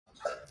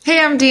Hey,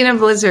 I'm Dina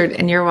Blizzard,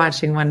 and you're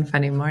watching One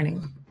Funny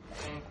Morning.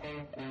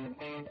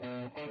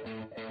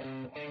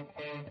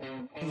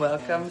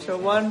 Welcome to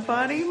One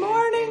Funny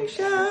Morning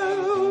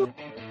Show.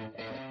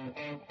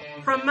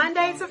 From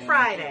Monday to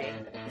Friday.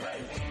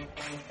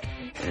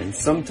 And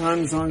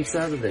sometimes on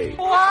Saturday.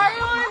 Why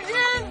would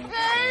you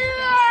say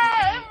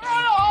that in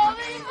front of all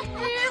these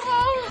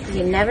people?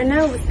 You never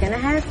know what's gonna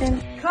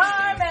happen.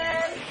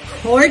 Carmen.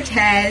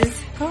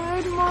 Cortez.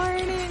 Good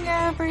morning,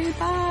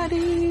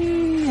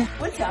 everybody.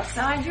 What's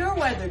outside your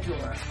weather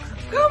door?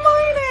 Good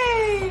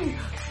morning.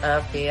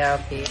 Uppy,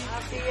 everybody.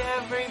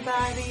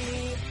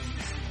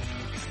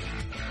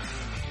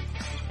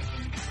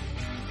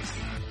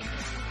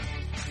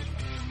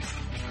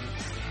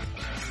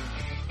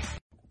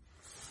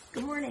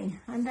 Good morning.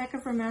 I'm Becca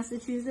from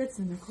Massachusetts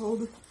in the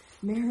cold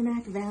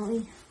Merrimack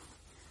Valley.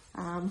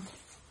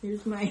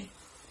 Here's my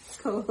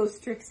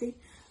co-host Trixie,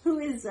 who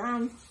is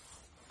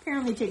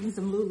apparently taking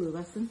some Lulu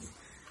lessons.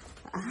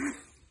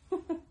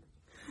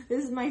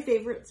 This is my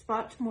favorite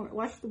spot to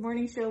watch the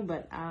morning show,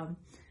 but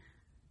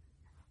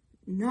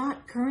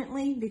not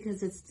currently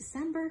because it's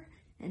December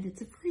and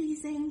it's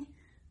freezing.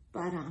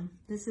 But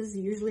this is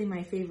usually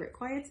my favorite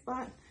quiet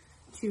spot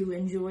to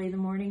enjoy the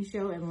morning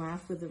show and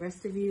laugh with the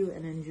rest of you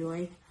and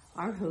enjoy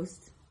our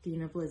host,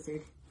 Dina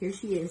Blizzard. Here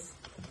she is.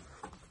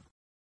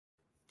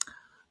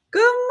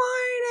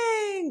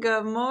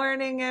 Good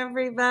morning,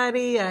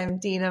 everybody. I'm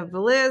Dina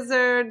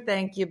Blizzard.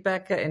 Thank you,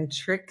 Becca and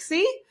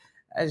Trixie.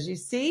 As you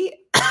see,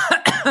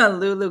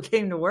 Lulu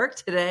came to work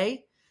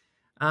today,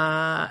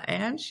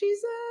 and she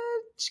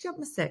got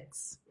my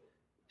 6.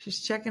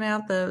 She's checking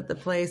out the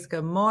place.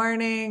 Good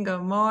morning.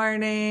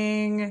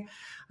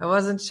 I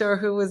wasn't sure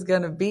who was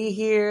going to be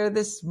here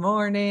this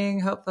morning.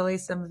 Hopefully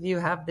some of you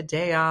have the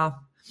day off.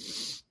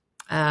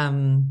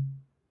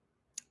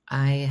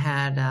 I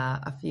had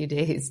a few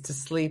days to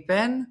sleep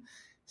in,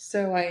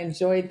 so I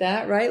enjoyed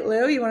that. Right,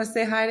 Lou? You want to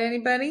say hi to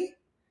anybody?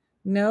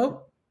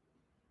 Nope.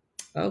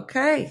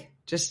 Okay,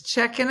 just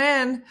checking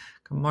in.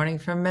 Good morning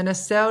from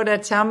Minnesota.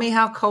 Tell me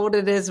how cold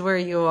it is where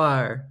you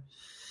are.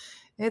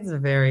 It's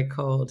very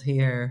cold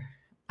here.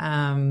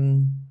 I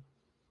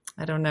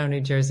don't know,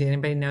 New Jersey.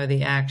 Anybody know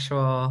the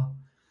actual?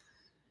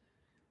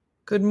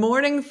 Good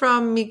morning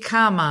from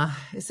Mikama.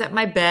 Is that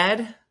my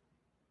bed?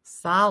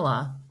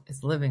 Sala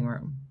is living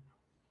room.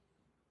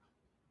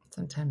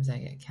 Sometimes I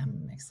get Kama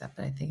mixed up,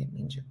 but I think it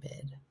means your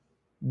bed.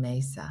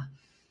 Mesa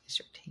is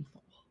your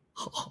table.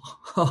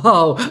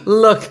 Oh,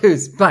 look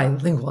who's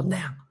bilingual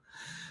now.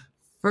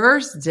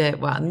 First day,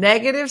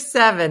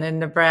 -7 in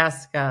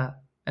Nebraska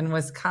and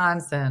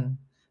Wisconsin.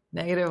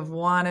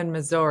 -1 in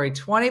Missouri.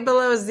 20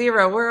 below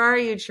zero. Where are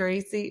you,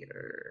 Tracy?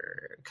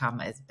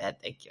 Kama is bed.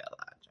 Thank you,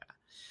 Alondra.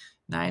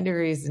 9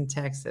 degrees in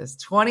Texas.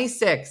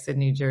 26 in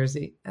New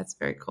Jersey. That's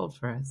very cold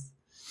for us.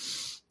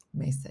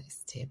 Mesa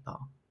is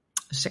table.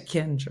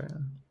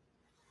 Shakendra.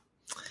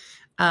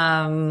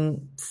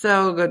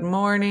 So good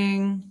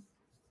morning.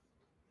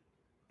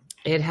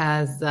 It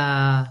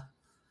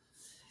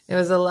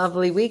was a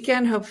lovely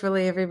weekend.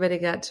 Hopefully everybody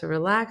got to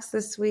relax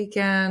this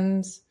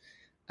weekend.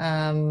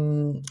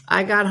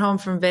 I got home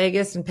from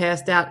Vegas and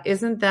passed out.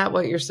 Isn't that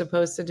what you're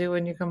supposed to do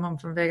when you come home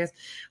from Vegas?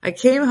 I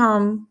came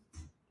home,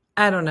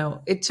 I don't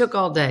know. It took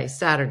all day,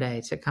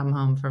 Saturday, to come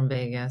home from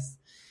Vegas.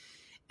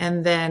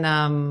 And then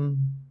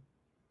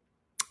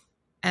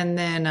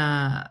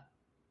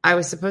I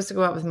was supposed to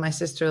go out with my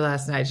sister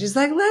last night. She's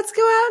like, let's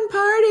go out and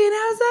party. And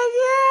I was like,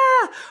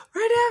 yeah,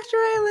 right after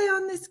I lay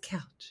on this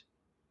couch.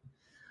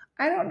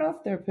 I don't know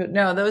if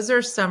no, those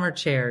are summer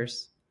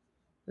chairs.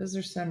 Those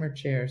are summer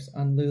chairs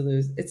on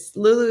Lulu's. It's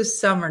Lulu's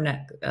summer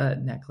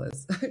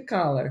necklace,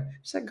 collar.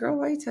 She's like, girl,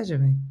 why are you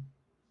touching me?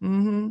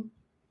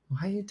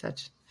 Why are you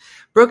touching?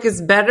 Brooke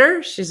is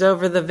better. She's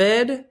over the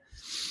vid.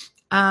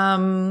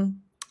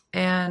 And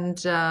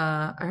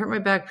I hurt my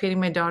back painting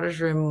my daughter's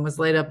room and was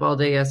laid up all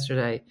day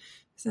yesterday.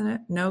 Isn't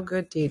it? No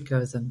good deed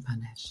goes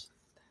unpunished.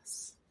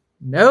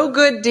 No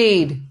good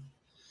deed.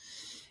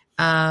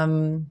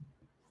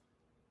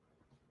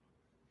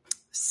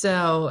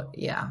 So,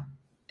 yeah,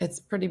 it's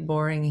pretty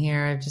boring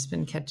here. I've just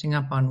been catching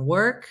up on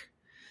work.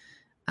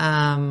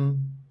 I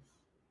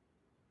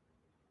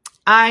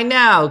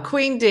know,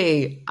 Queen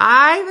D.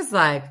 I was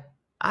like,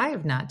 I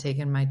have not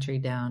taken my tree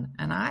down,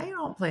 and I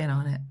don't plan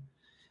on it.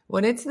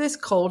 When it's this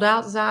cold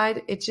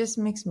outside, it just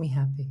makes me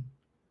happy.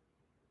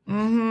 You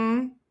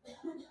know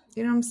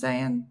what I'm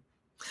saying?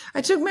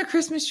 I took my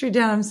Christmas tree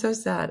down. I'm so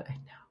sad. I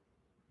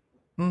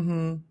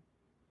know.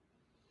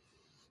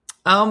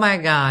 Oh my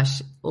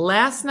gosh.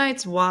 Last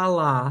night's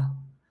Voila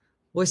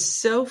was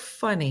so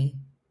funny.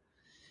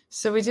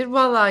 So we did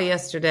Voila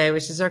yesterday,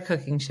 which is our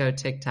cooking show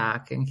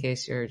TikTok, in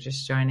case you're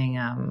just joining.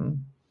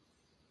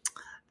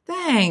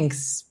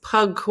 Thanks,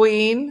 Pug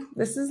Queen.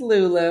 This is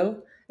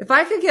Lulu. If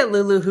I could get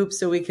Lulu hoops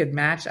so we could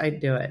match, I'd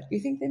do it. You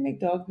think they make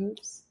dog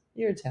hoops?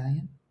 You're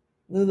Italian.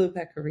 Lulu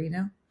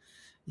Pecorino.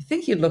 You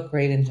think you'd look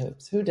great in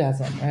hoops. Who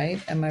doesn't, right?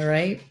 Am I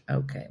right?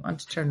 Okay, why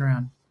don't you turn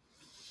around?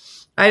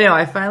 I know,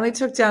 I finally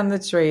took down the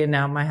tree and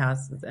now my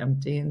house is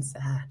empty and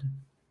sad.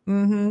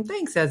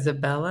 Thanks,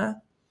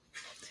 Isabella.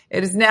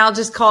 It is now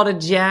just called a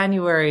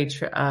January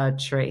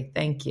tree.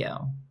 Thank you.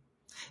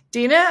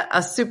 Dina,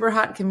 a super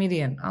hot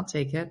comedian. I'll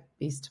take it.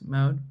 Beast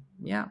mode.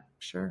 Yeah,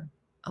 sure.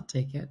 I'll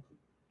take it.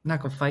 I'm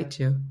not going to fight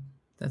you.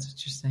 That's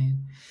what you're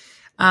saying.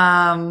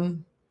 I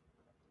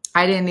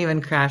didn't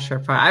even crash her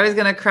party. I was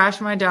going to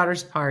crash my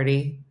daughter's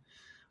party.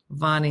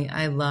 Vonnie,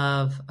 I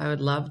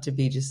would love to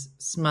be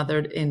just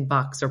smothered in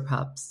boxer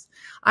pups.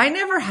 I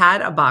never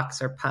had a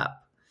boxer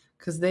pup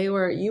because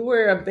you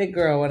were a big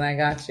girl when I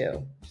got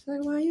you. She's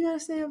like, why you got to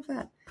say I'm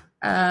fat?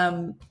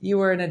 You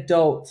were an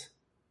adult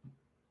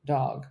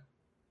dog.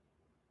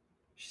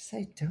 She's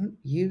like, don't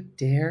you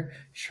dare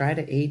try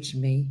to age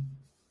me.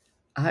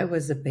 I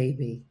was a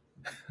baby.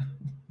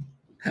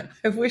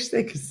 I wish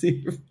they could see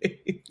your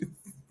face.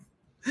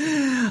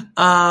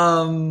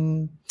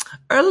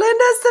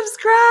 Erlinda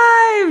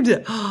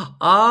subscribed.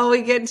 Oh,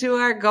 we get to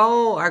our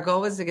goal. Our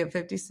goal was to get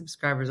 50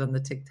 subscribers on the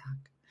TikTok.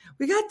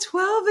 We got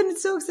 12 and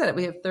it's so excited.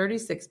 We have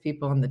 36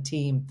 people on the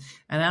team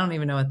and I don't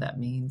even know what that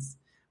means,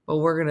 but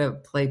we're going to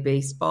play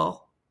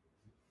baseball,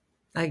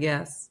 I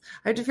guess.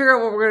 I have to figure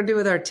out what we're going to do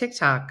with our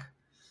TikTok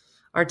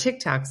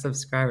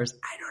subscribers.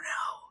 I don't know,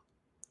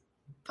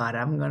 but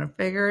I'm going to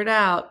figure it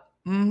out.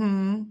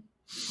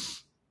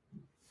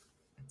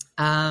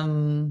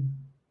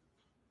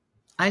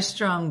 I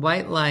strung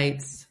white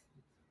lights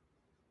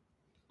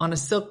on a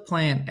silk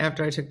plant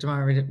after I took to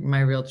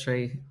my real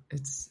tree.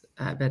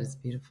 I bet it's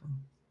beautiful.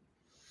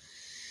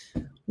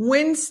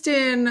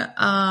 Winston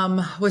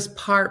was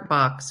part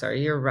boxer.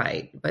 You're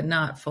right, but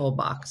not full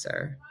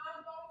boxer.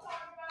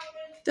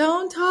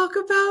 Don't talk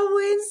about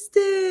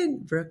Winston.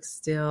 Brooke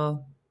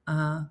still.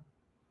 I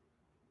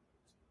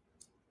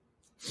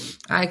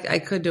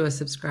could do a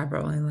subscriber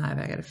only live.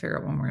 I got to figure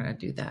out when we're going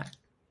to do that.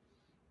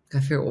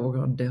 Got to figure out what we're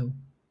going to do.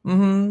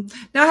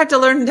 Now I have to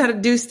learn how to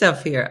do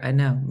stuff here. I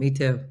know, me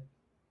too.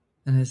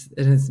 And it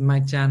is my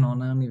channel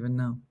and I don't even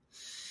know.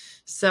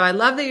 So I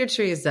love that your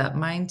tree is up.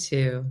 Mine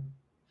too.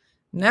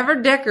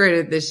 Never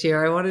decorated this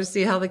year. I wanted to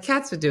see how the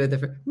cats would do with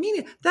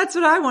it. That's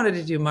what I wanted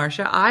to do,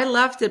 Marcia. I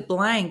left it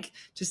blank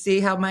to see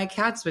how my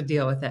cats would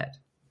deal with it.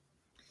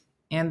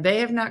 And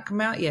they have not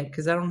come out yet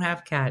because I don't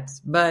have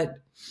cats. But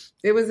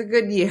it was a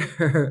good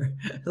year.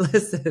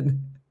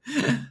 Listen,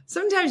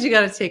 sometimes you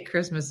got to take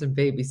Christmas in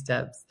baby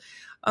steps.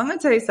 I'm going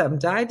to tell you something.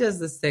 Di does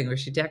this thing where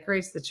she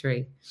decorates the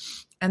tree.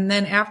 And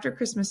then after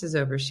Christmas is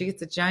over, she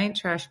gets a giant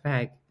trash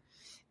bag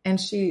and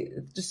she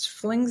just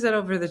flings it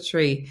over the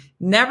tree.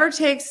 Never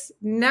takes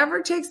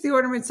the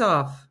ornaments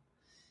off.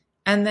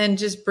 And then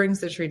just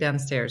brings the tree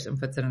downstairs and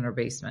puts it in her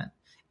basement.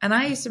 And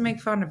I used to make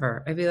fun of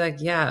her. I'd be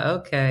like, yeah,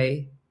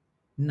 okay,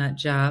 nut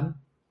job.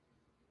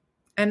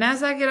 And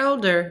as I get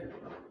older,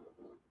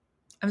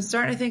 I'm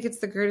starting to think it's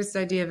the greatest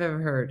idea I've ever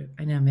heard.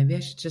 I know, maybe I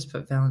should just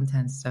put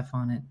Valentine's stuff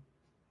on it.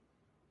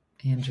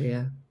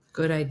 Andrea,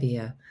 good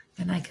idea.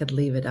 Then I could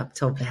leave it up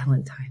till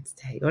Valentine's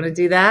Day. You want to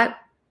do that,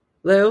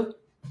 Lou?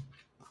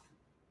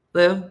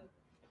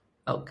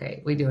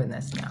 Okay, we're doing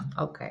this now.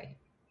 Okay.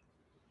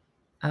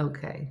 Don't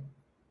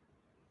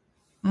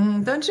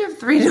you have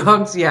 3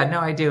 dogs? Yeah,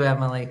 no, I do,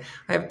 Emily.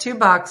 I have 2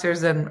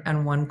 boxers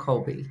and 1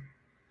 Colby.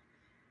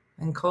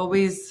 And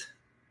Colby's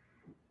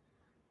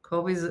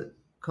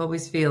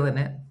feeling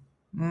it.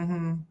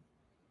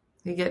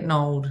 He's getting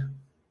old.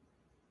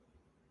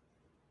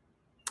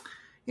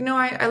 You know,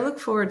 I look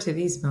forward to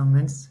these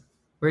moments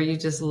where you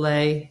just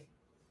lay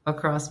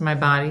across my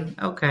body.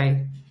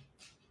 Okay.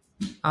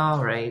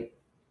 All right.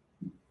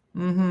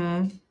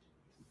 Hey,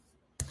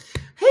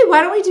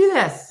 why don't we do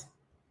this?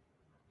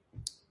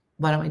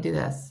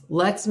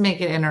 Let's make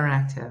it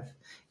interactive.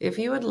 If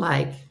you would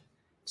like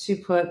to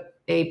put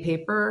a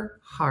paper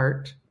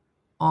heart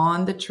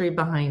on the tree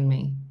behind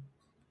me,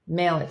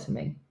 mail it to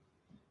me.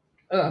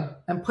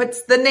 And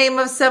puts the name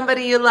of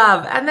somebody you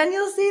love. And then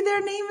you'll see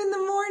their name in the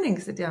morning.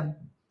 Sit down.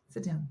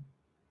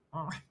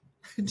 Oh.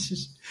 Did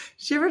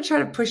you ever try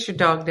to push your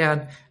dog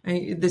down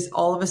and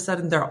all of a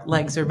sudden their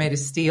legs are made of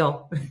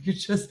steel?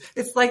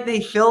 It's like they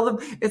feel them.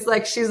 It's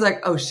like she's like,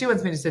 oh, she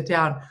wants me to sit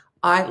down.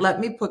 Let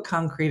me put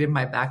concrete in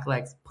my back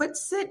legs.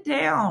 Sit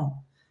down.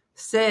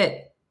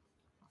 Sit.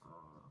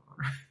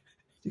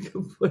 You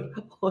can put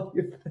all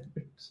your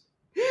fingers.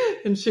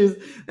 And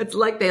it's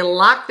like they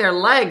lock their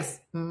legs.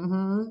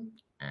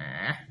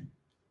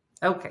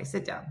 Okay,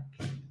 sit down.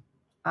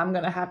 I'm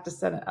going to have to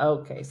send it.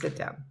 Okay, sit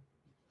down.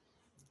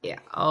 Yeah,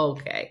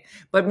 okay.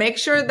 But make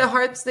sure the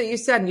hearts that you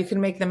send, you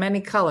can make them any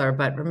color,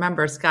 but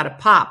remember, it's got to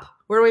pop.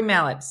 Where do we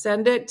mail it?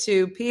 Send it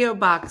to P.O.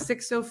 Box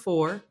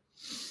 604.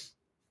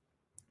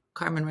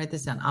 Carmen, write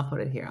this down. I'll put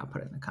it here. I'll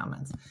put it in the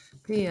comments.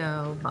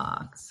 P.O.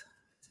 Box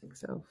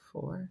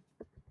 604.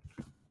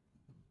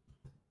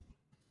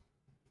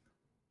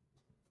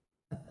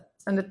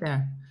 Send it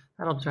there.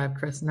 That'll drive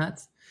Chris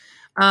nuts.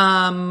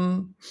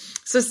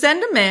 So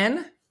send them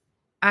in.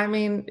 I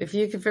mean, if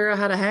you can figure out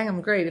how to hang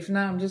them, great. If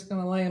not, I'm just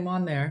going to lay them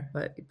on there.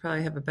 But you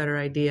probably have a better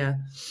idea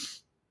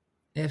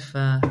if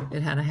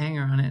it had a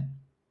hanger on it.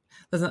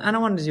 Listen, I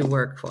don't want to do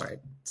work for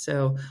it.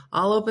 So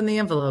I'll open the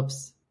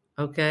envelopes.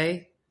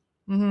 Okay?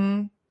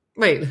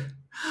 Wait,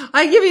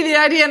 I give you the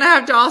idea and I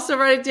have to also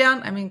write it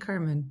down. I mean,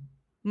 Carmen.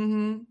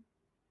 Do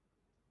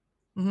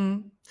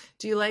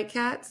you like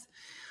cats?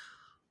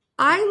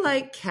 I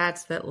like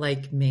cats that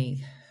like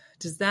me.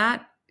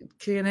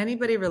 Can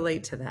anybody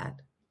relate to that?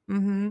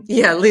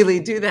 Yeah, Lily,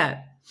 do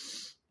that.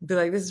 Be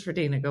like, this is for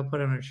Dina. Go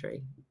put it on her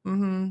tree.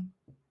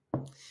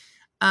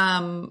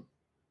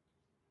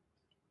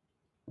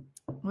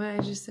 What did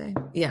I just say?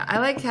 Yeah, I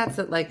like cats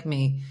that like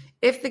me.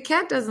 If the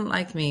cat doesn't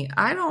like me,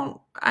 I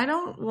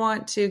don't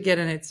want to get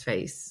in its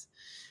face.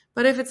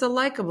 But if it's a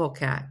likable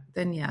cat,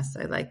 then yes,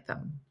 I like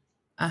them.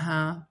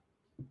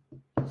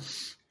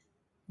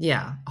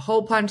 Yeah,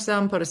 hole punch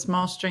them, put a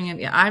small string in.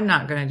 Yeah, I'm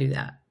not going to do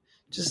that.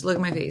 Just look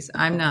at my face.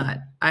 I'm not.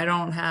 I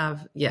don't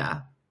have,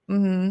 yeah.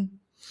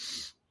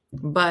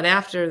 But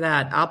after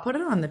that, I'll put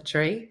it on the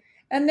tree.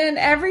 And then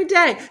every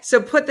day.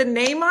 So put the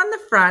name on the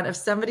front of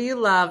somebody you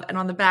love and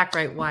on the back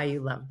write why you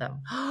love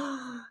them.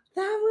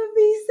 That would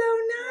be so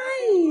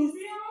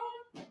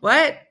nice.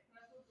 What?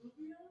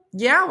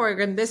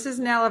 Yeah, this is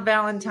now a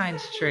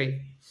Valentine's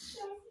tree.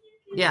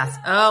 Yes.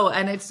 Oh,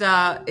 and it's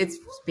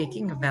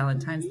speaking of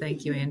Valentine's.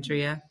 Thank you,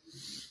 Andrea.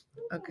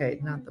 Okay,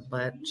 not the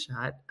butt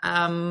shot.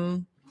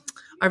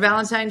 Our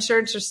Valentine's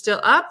shirts are still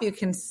up. You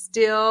can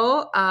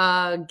still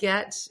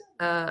get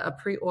a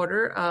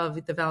pre-order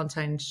of the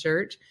Valentine's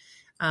shirt.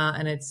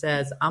 And it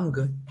says, I'm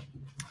good.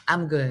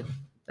 I'm good.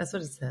 That's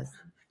what it says.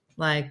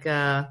 Like,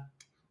 I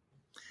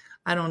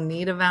don't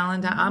need a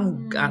Valentine.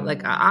 I'm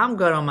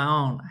good on my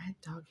own. I had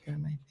dog hair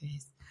on my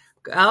face.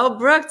 Oh,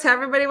 Brooke, tell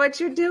everybody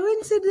what you're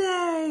doing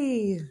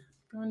today.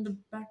 Going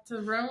back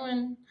to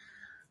Rowan.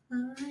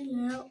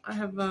 Yeah, I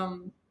have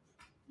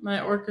my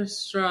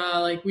orchestra.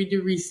 Like, we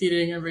do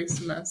reseating every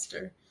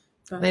semester.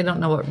 So They don't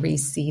know what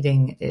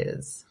reseating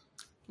is.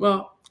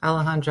 Well,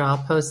 Alejandra, I'll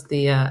post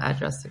the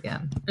address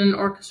again. in an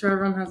orchestra,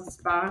 everyone has a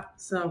spot.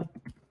 So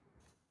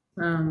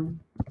the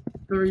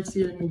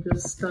reseating,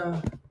 just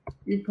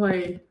you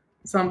play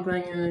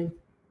something and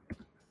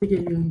they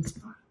give you a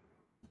spot.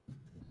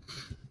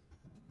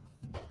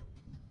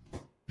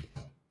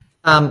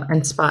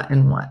 And spot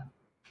in what?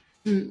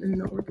 In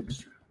the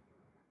orchestra.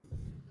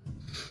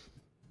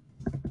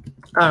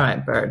 All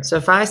right, Bird. So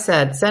if I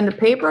said, send a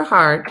paper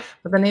heart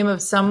with the name of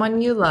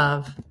someone you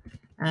love,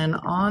 and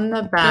on the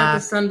You have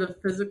back, to send a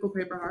physical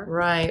paper heart.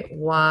 write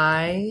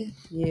why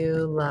you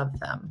love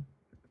them.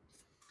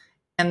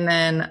 And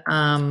then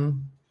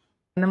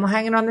we'll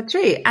hang it on the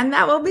tree. And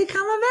that will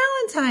become a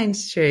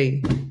Valentine's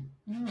tree.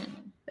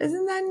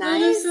 Isn't that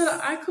nice? I said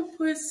I could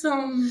put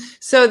some.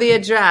 So the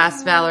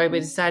address, Valerie, we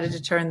decided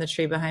to turn the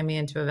tree behind me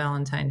into a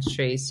Valentine's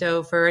tree.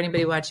 So for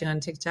anybody watching on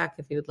TikTok,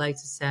 if you would like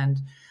to send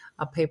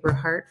a paper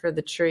heart for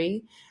the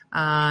tree,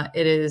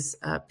 it is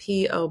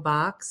P.O.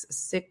 Box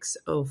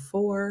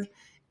 604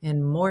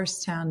 in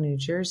Morristown, New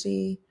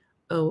Jersey,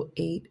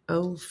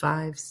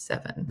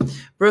 08057.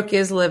 Brooke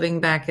is living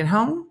back at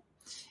home.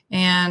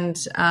 And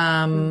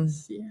so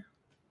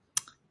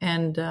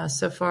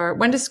far,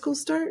 when does school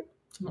start?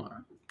 Tomorrow.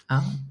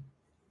 Oh.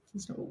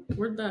 So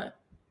where'd that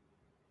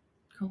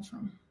come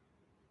from?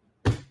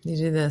 You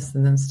do this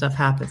and then stuff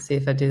happens. See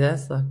if I do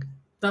this, look.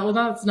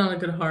 That's not a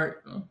good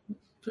heart.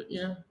 But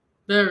yeah,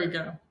 there we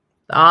go.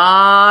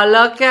 Ah,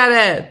 look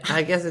at it.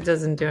 I guess it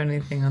doesn't do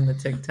anything on the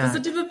TikTok. Does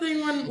it do the thing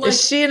when, like... Is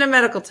she in a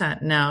medical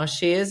tent? No,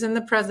 she is in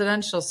the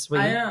presidential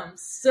suite. I am.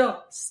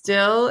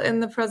 Still in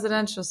the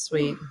presidential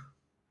suite.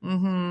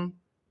 No.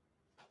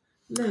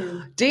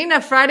 Dina,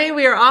 Friday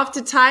we are off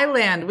to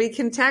Thailand. We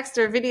can text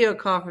or video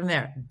call from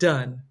there.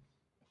 Done.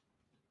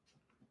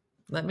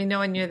 Let me know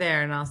when you're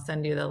there and I'll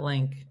send you the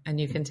link and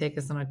you can take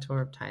us on a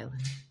tour of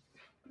Thailand.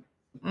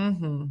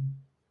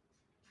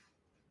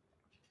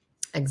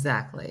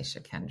 Exactly,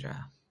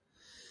 Shakendra.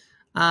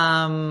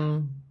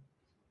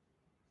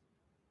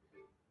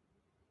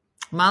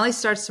 Molly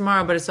starts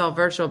tomorrow, but it's all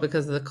virtual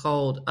because of the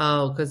cold.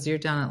 Oh, because you're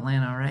down in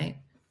Atlanta, right,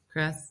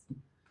 Chris?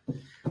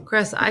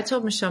 Chris, I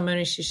told Michelle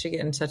Mooney she should get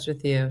in touch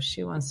with you.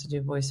 She wants to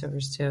do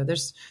voiceovers too.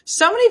 There's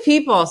so many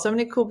people, so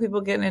many cool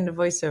people getting into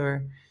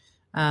voiceover.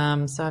 So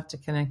I have to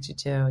connect you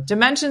to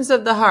Dimensions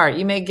of the Heart.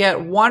 You may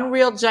get one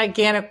real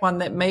gigantic one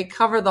that may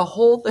cover the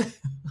whole thing.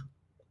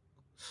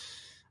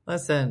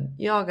 Listen,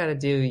 you all got to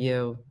do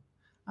you.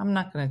 I'm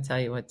not going to tell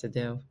you what to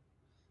do.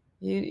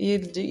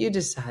 You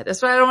decide.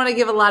 That's why I don't want to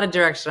give a lot of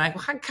direction. I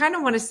kind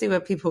of want to see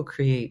what people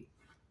create.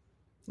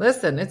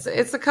 Listen, it's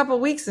a couple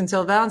weeks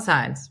until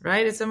Valentine's,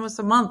 right? It's almost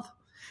a month.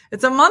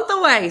 It's a month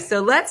away.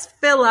 So let's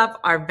fill up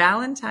our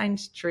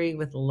Valentine's tree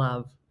with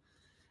love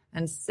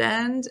and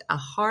send a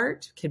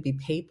heart. Could be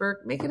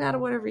paper. Make it out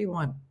of whatever you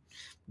want.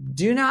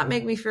 Do not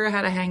make me figure out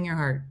how to hang your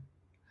heart.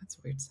 That's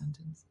a weird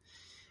sentence.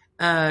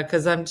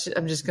 Because I'm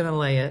just going to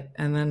lay it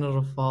and then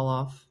it'll fall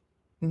off.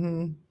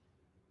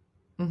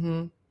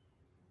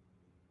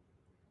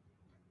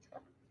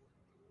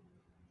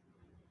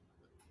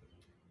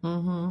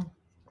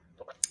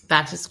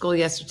 Back to school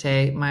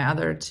yesterday. My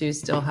other two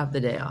still have the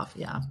day off.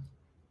 Yeah.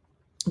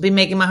 I'll be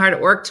making my heart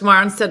at work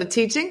tomorrow instead of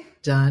teaching.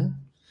 Done.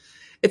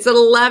 It's an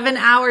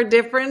 11-hour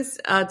difference.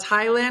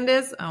 Thailand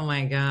is. Oh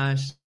my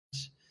gosh.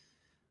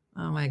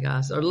 Oh my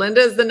gosh. Or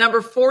Linda is the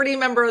number 40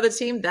 member of the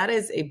team. That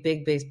is a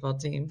big baseball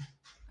team.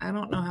 I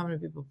don't know how many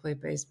people play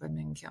baseball.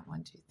 I can count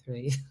 1, 2,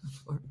 3,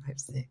 4, 5,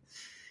 6,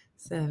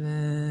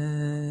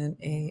 7,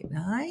 8,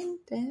 9,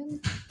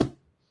 10.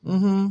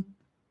 Mm-hmm.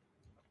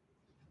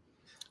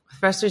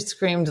 Professor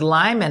screamed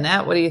lime,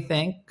 Annette. What do you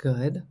think?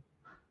 Good.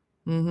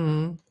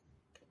 Mm-hmm.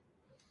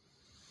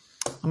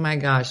 Oh my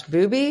gosh.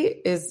 Booby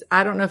is,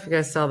 I don't know if you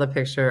guys saw the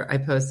picture I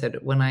posted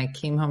when I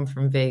came home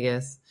from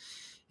Vegas.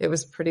 It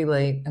was pretty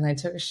late and I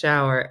took a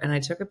shower and I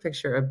took a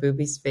picture of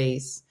Booby's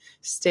face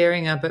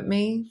staring up at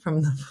me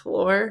from the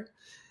floor.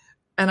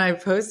 And I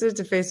posted it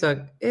to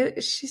Facebook.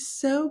 She's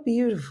so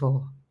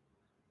beautiful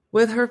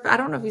with her. I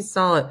don't know if you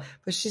saw it,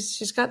 but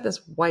she's got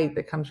this white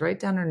that comes right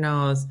down her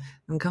nose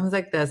and comes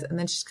like this. And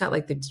then she's got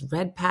like these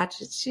red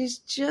patches. She's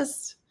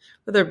just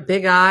with her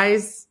big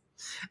eyes.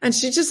 And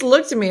she just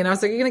looked at me and I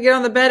was like, "You're going to get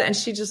on the bed?" And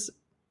she just,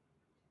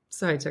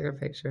 so I took a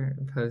picture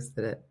and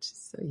posted it.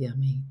 She's so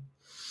yummy.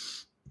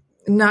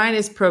 9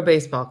 is pro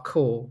baseball.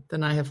 Cool.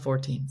 Then I have 4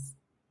 teams.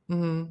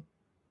 Mm-hmm.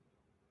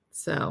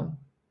 So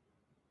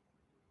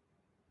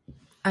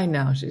I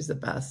know she's the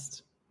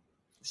best.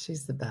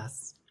 She's the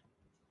best.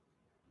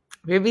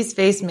 Ruby's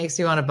face makes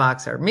me want to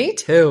box her. Me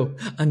too.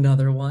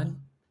 Another one.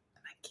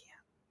 And I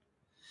can't.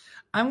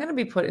 I'm going to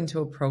be put into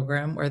a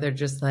program where they're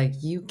just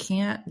like, you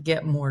can't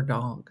get more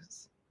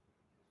dogs.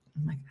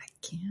 I'm like, I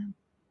can't.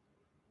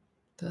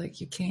 They're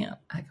like, you can't.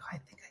 I go, I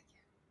think I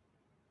can.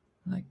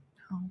 I'm like,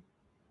 no.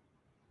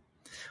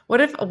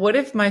 What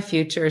if my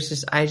future is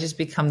just, I just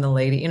become the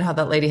lady? You know how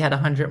that lady had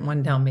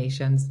 101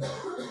 Dalmatians?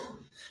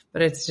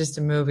 But it's just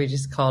a movie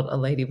just called A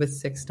Lady with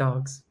 6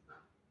 Dogs.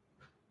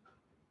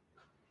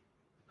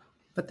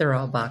 But they're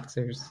all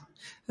boxers.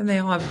 And they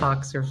all have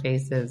boxer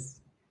faces.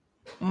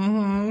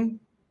 Mm-hmm.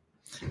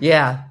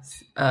 Yeah.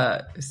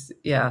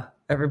 Yeah.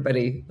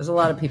 Everybody. There's a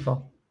lot of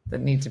people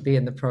that need to be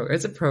in the program.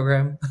 It's a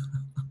program.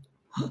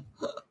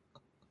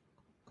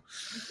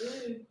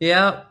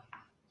 Yep.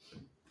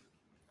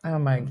 Oh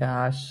my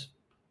gosh.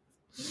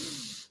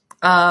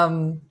 So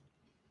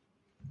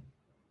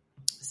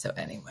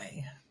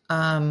anyway,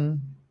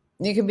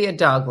 you can be a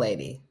dog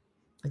lady.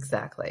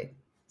 Exactly.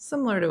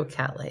 Similar to a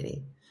cat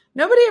lady.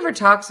 Nobody ever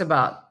talks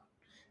about,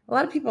 a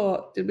lot of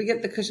people, did we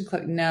get the cushion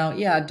clip? No.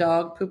 Yeah, a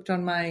dog pooped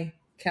on my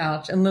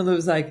couch. And Lulu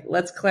was like,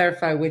 let's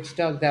clarify which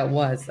dog that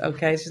was.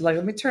 Okay. She's like,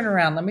 let me turn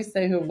around. Let me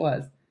say who it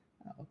was.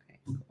 Oh, okay,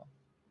 cool.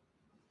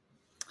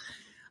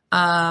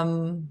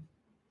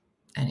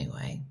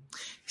 Anyway.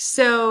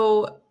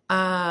 So,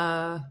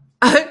 Cruella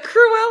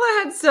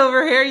had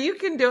silver hair. You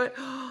can do it.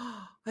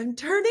 I'm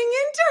turning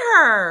into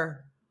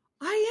her.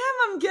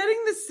 I am. I'm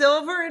getting the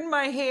silver in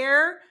my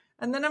hair.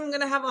 And then I'm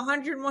going to have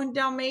 101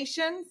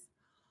 Dalmatians.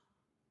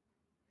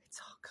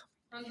 It's all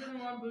coming.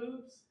 101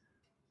 boobs.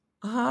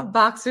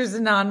 Boxers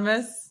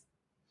Anonymous.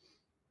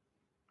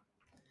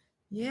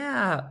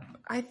 Yeah.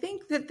 I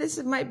think that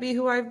this might be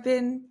who I've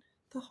been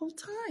the whole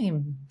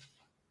time.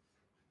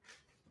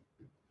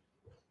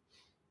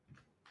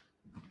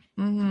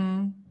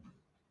 Mm-hmm.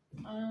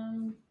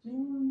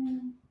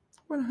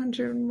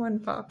 101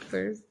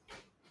 boxers.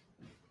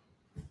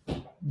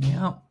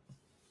 Yeah.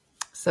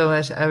 So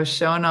I was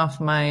showing off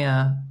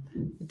my,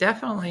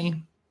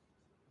 definitely.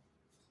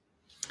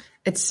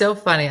 It's so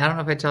funny. I don't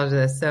know if I told you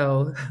this.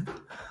 So,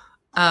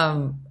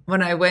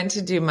 when I went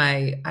to do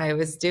I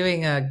was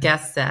doing a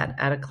guest set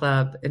at a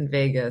club in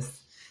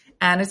Vegas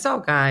and it's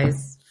all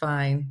guys.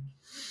 Fine.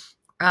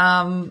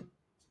 You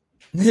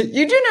do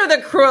know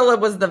that Cruella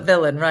was the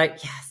villain, right?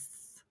 Yes.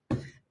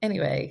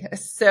 Anyway,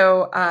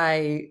 so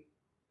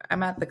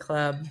I'm at the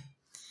club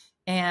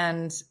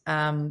and,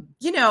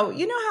 you know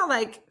how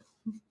like,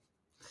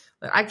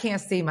 I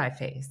can't see my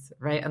face,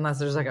 right? Unless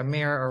there's like a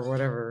mirror or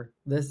whatever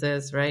this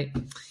is, right?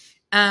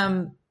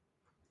 So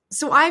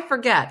I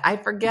forget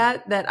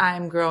that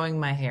I'm growing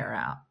my hair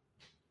out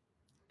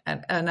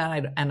and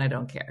I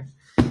don't care.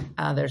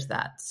 There's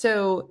that.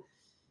 So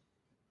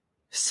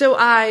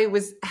I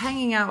was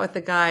hanging out with the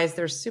guys.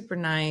 They're super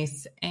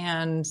nice.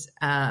 And,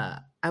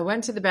 I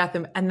went to the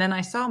bathroom and then I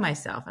saw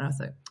myself and I was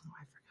like, oh,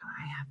 I forgot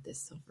I have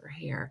this silver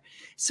hair.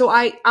 So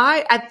I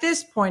at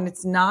this point,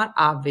 it's not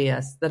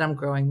obvious that I'm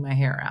growing my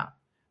hair out,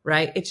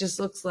 right? It just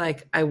looks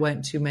like I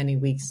went too many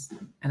weeks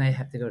and I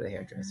have to go to the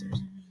hairdressers.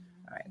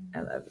 All right.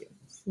 I love you.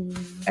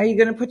 Are you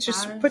going to put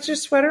your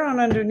sweater on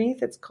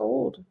underneath? It's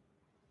cold.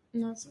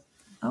 No, it's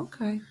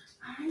okay.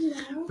 I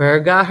know.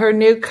 Burr got her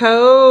new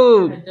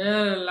coat. I did.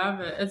 I love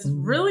it. It's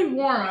really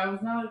warm. I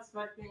was not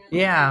expecting it.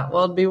 Yeah.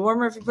 Well, it'd be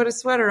warmer if you put a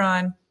sweater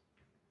on.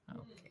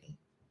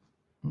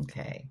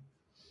 Okay.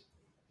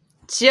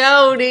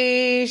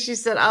 Jody, she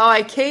said, oh,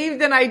 I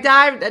caved and I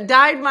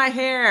dyed my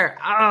hair.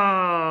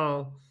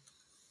 Oh,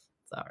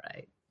 it's all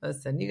right.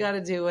 Listen, you got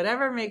to do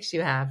whatever makes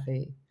you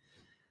happy.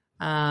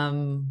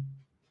 I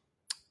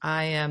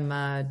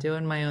am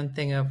doing my own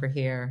thing over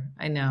here.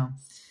 I know.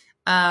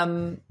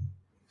 But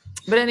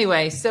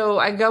anyway, so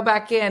I go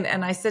back in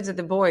and I said to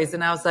the boys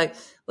and I was like,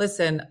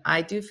 listen,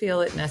 I do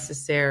feel it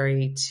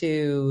necessary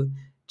to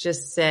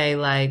just say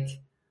like,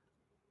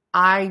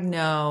 I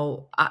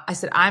know, I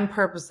said, I'm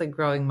purposely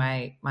growing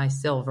my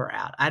silver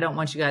out. I don't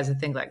want you guys to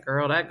think like,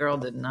 that girl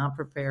did not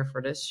prepare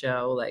for this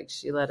show. Like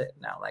she let it,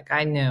 no, like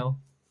I knew.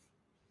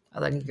 I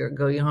like,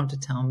 go, you don't have to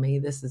tell me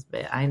this is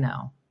bad. I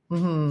know.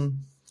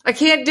 I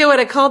can't do it.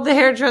 I called the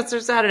hairdresser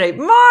Saturday.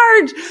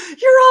 Marge,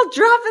 you're all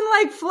dropping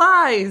like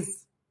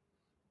flies.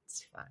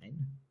 It's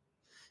fine.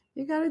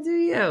 You got to do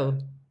you.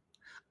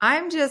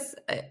 I'm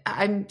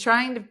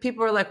trying to,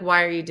 people are like,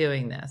 why are you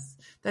doing this?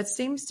 That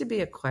seems to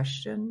be a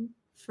question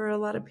for a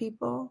lot of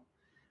people.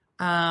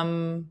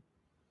 Like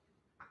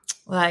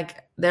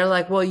they're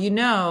like, well,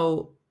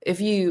 if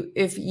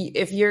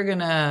you're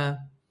gonna,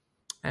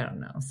 I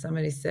don't know.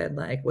 Somebody said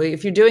like, well,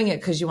 if you're doing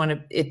it because you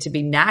want it to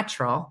be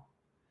natural,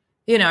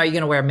 are you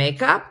going to wear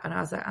makeup? And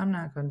I was like, I'm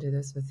not going to do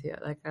this with you.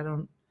 Like,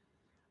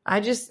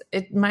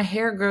 my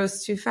hair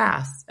grows too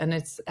fast and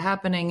it's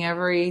happening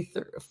every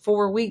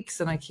 4 weeks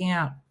and I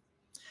can't.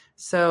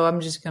 So I'm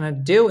just going to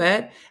do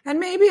it. And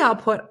maybe I'll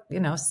put,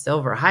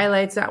 silver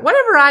highlights out,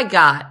 whatever I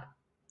got,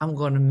 I'm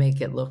going to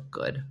make it look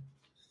good.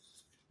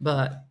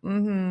 But,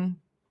 I'm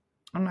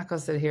not going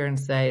to sit here and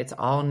say it's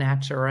all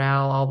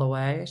natural all the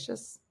way. It's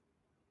just,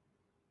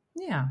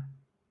 yeah.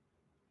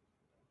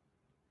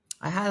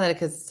 I highlight it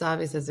because it's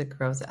obvious as it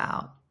grows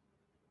out.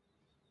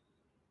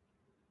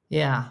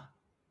 Yeah.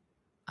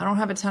 I don't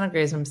have a ton of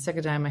grays. I'm sick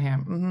of dyeing my hair. I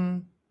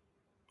know.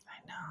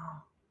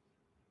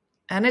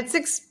 And it's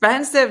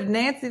expensive,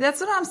 Nancy. That's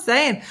what I'm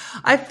saying.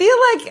 I feel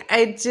like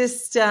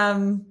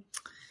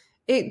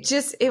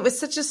it was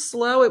such a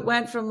slow, it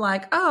went from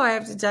like, oh, I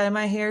have to dye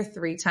my hair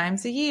 3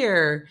 times a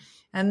year.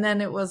 And then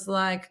it was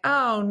like,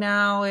 oh,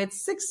 now it's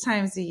 6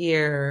 times a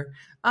year.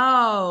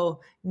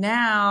 Oh,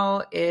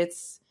 now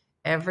it's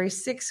every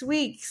 6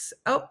 weeks.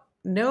 Oh,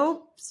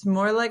 nope. It's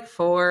more like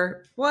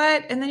 4.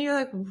 What? And then you're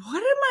like,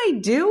 what am I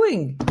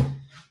doing?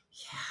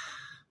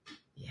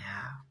 Yeah.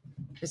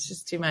 It's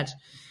just too much.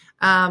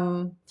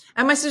 And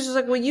my sister's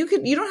like, well, you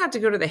don't have to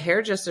go to the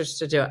hairdressers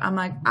to do it. I'm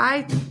like,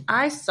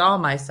 I saw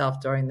myself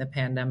during the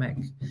pandemic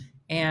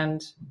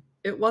and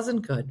it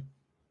wasn't good.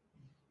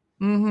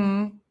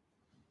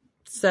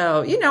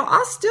 So,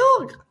 I'll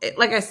still,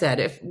 like I said,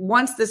 if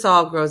once this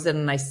all grows in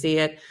and I see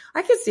it,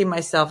 I could see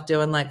myself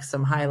doing like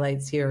some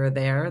highlights here or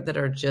there that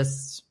are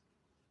just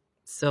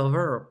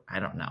silver, or I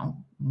don't know,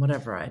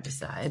 whatever I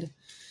decide.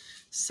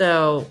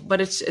 So,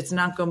 but it's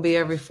not going to be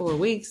every 4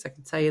 weeks. I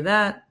can tell you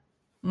that.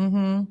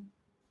 Yeah,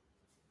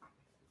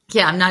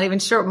 I'm not even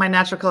sure what my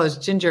natural color is.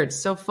 Ginger, it's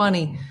so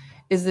funny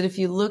is that if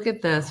you look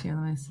at this, here,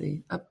 let me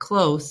see, up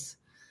close,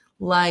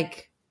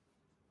 like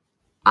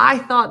I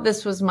thought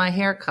this was my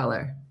hair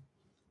color.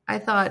 I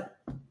thought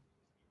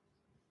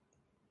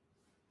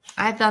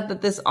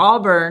that this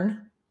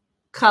auburn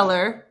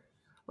color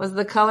was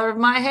the color of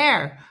my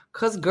hair.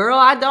 Because, girl,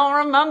 I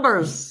don't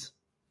remembers.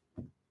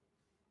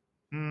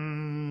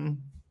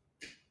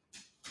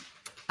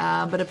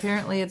 But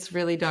apparently it's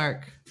really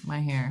dark, my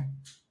hair.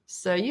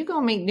 So you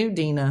gonna meet new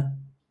Dina.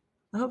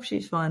 I hope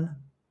she's fun.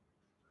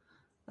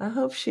 I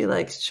hope she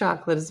likes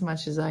chocolate as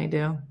much as I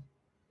do.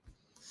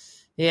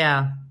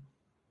 Yeah.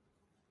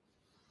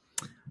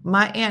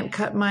 My aunt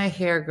cut my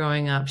hair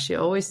growing up. She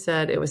always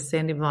said it was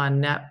sandy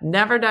blonde.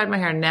 Never dyed my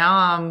hair. Now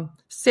I'm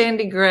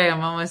sandy gray.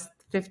 I'm almost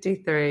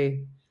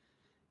 53.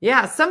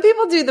 Yeah, some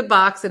people do the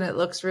box and it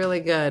looks really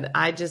good.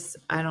 I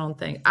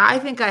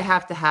think I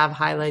have to have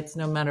highlights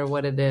no matter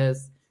what it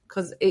is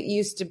because it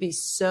used to be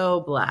so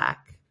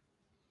black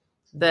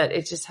that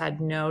it just had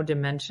no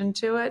dimension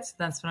to it. So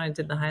that's when I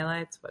did the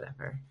highlights,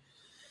 whatever.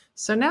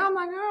 So now I'm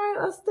like, all right,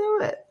 let's do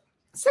it.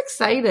 It's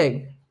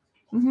exciting.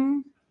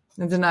 And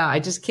no, I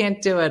just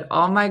can't do it.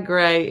 All my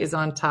gray is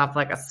on top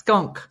like a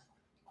skunk.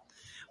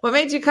 What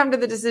made you come to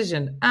the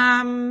decision?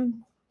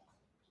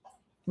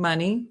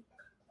 Money.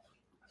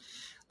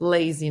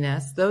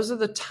 Laziness. Those are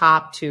the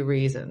top 2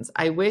 reasons.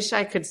 I wish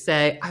I could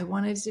say I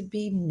wanted to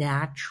be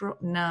natural.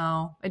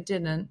 No, I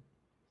didn't.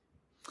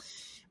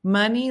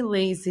 Money,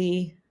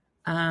 lazy.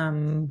 Let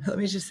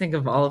me just think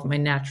of all of my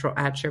natural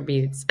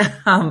attributes.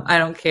 I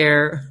don't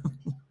care.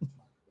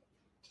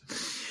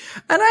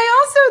 And I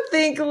also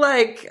think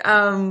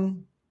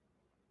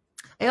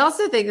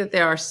that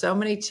there are so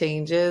many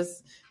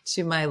changes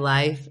to my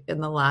life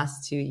in the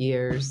last 2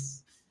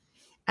 years.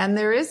 And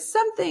there is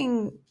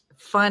something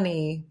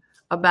funny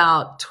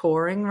about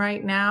touring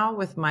right now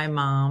with my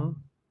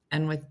mom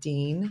and with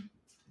Dean,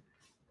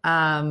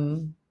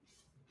 that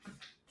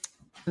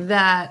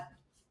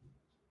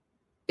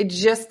it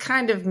just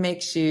kind of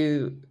makes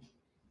you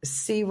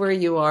see where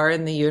you are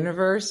in the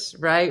universe,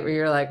 right? Where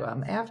you're like, well,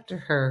 I'm after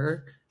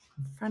her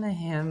in front of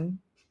him.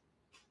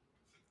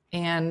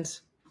 And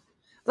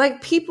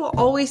like people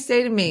always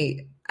say to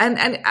me, and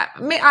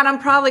I'm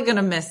probably going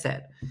to miss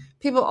it.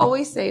 People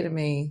always say to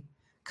me,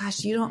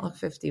 gosh, you don't look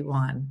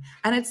 51.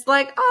 And it's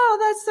like, oh,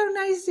 that's so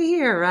nice to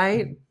hear,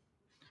 right?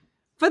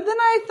 But then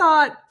I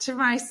thought to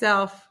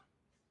myself,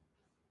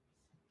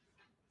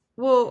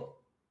 well,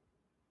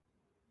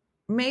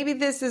 maybe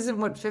this isn't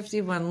what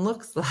 51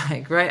 looks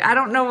like, right? I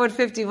don't know what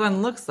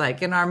 51 looks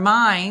like in our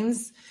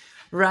minds,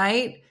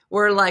 right?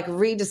 we're like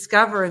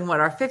rediscovering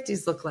what our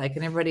 50s look like,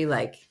 and everybody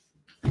like,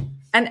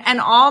 and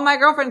all my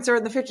girlfriends are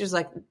in the 50s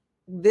like,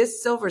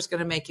 this silver is going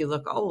to make you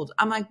look old.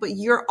 I'm like, but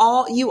we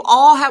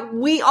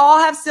all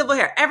have silver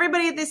hair.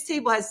 Everybody at this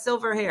table has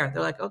silver hair.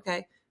 They're like,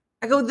 okay.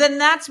 I go, then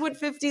that's what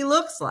 50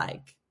 looks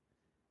like.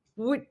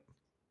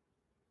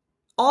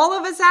 All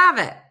of us have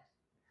it.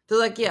 They're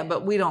like, yeah,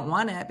 but we don't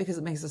want it because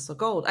it makes us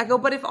look old. I go,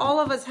 but if all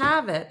of us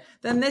have it,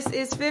 then this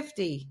is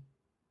 50.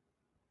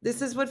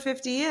 This is what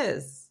 50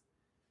 is.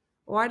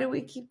 Why do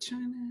we keep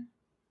trying to?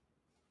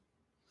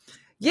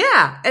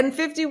 Yeah, and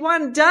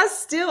 51 does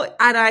still,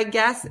 and I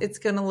guess it's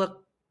going to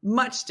look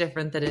much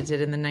different than it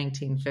did in the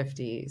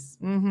 1950s.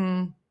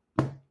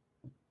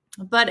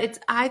 But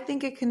I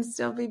think it can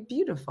still be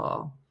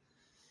beautiful.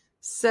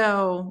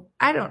 So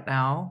I don't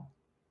know.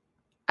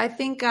 I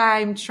think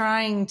I'm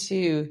trying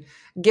to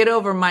get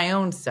over my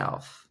own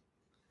self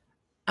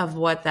of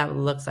what that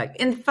looks like.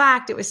 In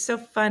fact, it was so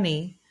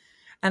funny.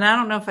 And I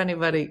don't know if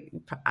anybody,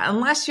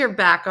 unless you're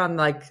back on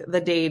like the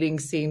dating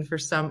scene for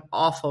some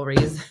awful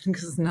reason,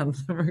 because none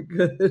of them are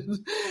good.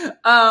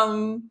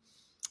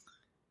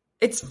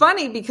 It's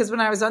funny because when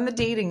I was on the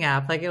dating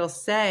app, like it'll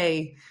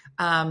say,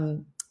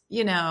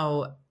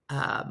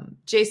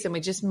 Jason,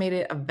 we just made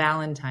it a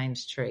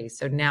Valentine's tree.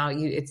 So now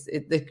you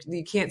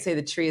can't say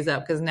the tree is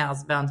up because now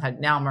it's Valentine.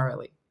 Now I'm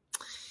early.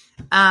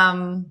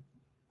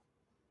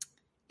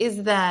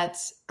 Is that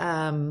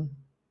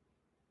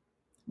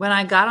when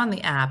I got on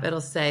the app,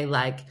 it'll say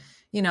like,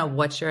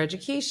 what's your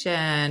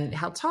education?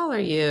 How tall are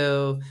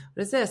you?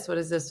 What is this? What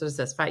is this? What is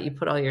this? Right. You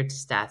put all your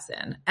stats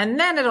in, and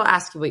then it'll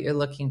ask you what you're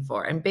looking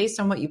for. And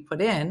based on what you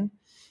put in,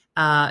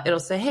 it'll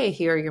say, hey,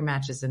 here are your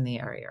matches in the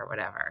area or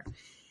whatever.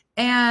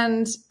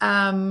 And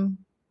I'm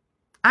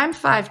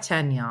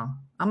 5'10", y'all.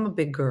 I'm a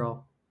big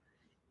girl.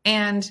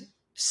 And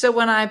so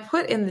when I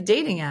put in the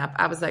dating app,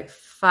 I was like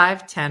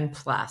 5'10"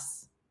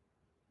 plus,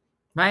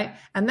 right?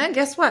 And then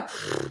guess what?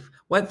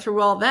 Went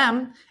through all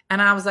them, and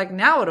I was like,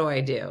 now what do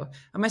I do?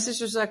 And my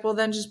sister's like, well,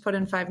 then just put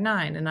in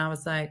 5'9". And I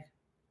was like,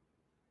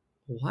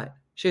 what?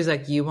 She was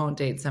like, you won't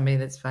date somebody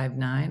that's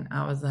 5'9".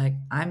 I was like,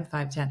 I'm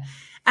 5'10".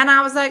 And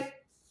I was like,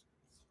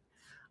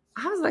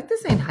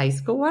 this ain't high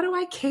school. Why do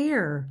I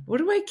care? What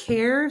do I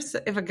care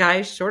if a guy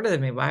is shorter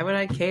than me? Why would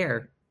I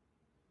care?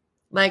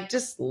 Like,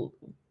 just, what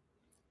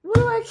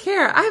do I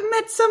care? I've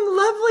met some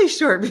lovely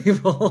short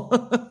people.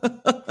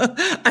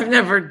 I've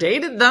never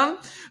dated them,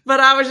 but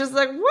I was just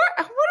like, what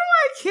do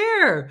I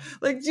care?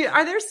 Like,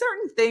 are there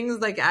certain things,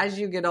 like, as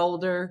you get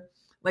older,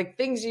 like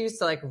things you used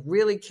to like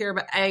really care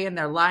about, and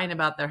they're lying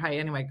about their height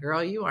anyway?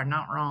 Girl, you are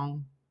not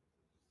wrong.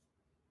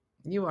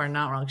 You are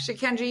not wrong.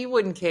 Shakendra, you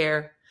wouldn't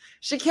care.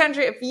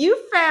 Shakendra, if you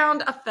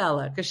found a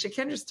fella, because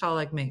Shakendra's tall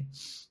like me,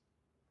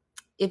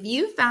 if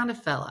you found a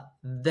fella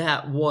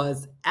that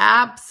was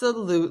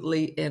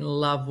absolutely in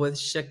love with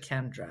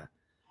Shakendra,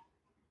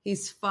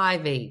 he's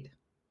 5'8".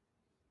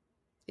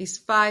 He's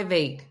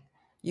 5'8".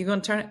 You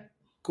going to turn it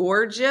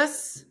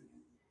gorgeous?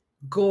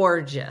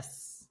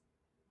 Gorgeous.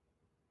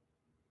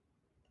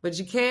 Would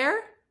you care?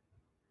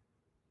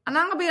 And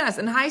I'm going to be honest,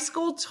 in high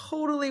school,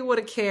 totally would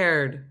have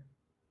cared.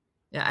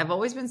 Yeah, I've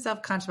always been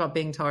self-conscious about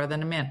being taller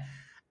than a man.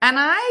 And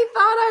I thought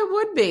I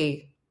would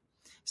be.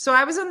 So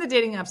I was on the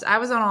dating apps. I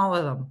was on all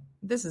of them.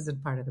 This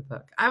isn't part of the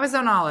book. I was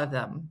on all of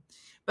them.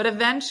 But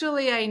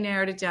eventually I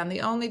narrowed it down.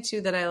 The only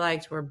two that I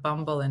liked were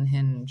Bumble and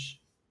Hinge.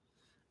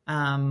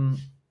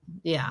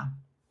 Yeah.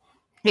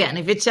 Yeah, and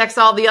if it checks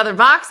all the other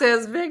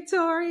boxes,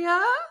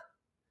 Victoria,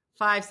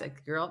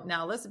 5'6", girl.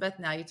 Now, Elizabeth,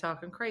 now you're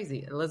talking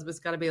crazy. Elizabeth's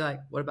got to be like,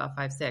 what about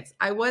 5'6"?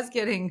 I was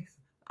getting,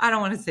 I don't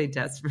want to say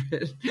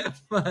desperate,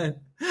 but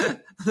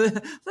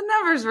the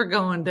numbers were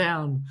going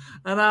down.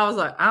 And I was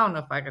like, I don't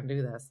know if I can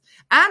do this.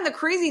 And the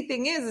crazy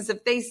thing is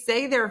if they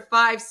say they're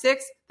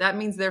 5'6", that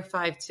means they're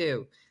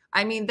 5'2".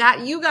 I mean,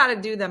 that you got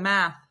to do the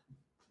math.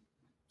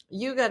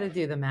 You got to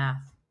do the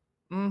math.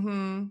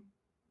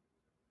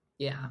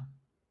 Yeah.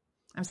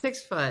 I'm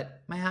 6 foot.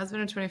 My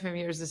husband of 25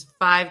 years is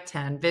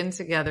 5'10", been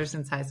together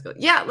since high school.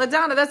 Yeah,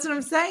 LaDonna, that's what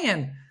I'm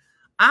saying.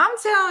 I'm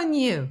telling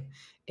you,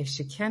 if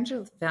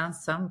Shakendra found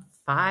some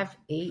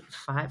 5'8",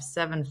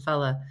 5'7"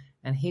 fella,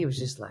 and he was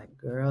just like,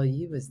 girl,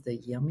 you was the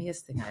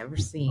yummiest thing I ever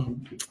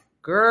seen.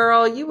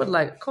 Girl, you would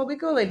like, Colby,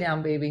 go lay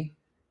down, baby.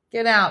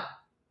 Get out.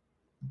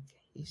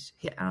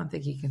 Yeah, I don't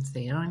think he can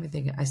stay.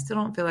 I still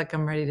don't feel like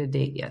I'm ready to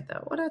date yet,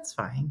 though. Well, that's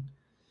fine.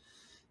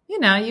 You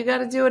know, you got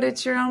to do it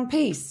at your own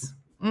pace.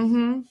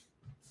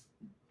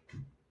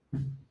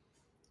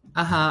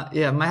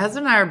 Yeah, my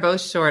husband and I are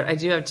both short. I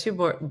do have two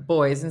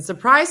boys. And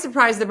surprise,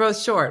 surprise, they're both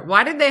short.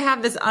 Why did they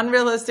have this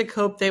unrealistic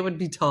hope they would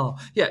be tall?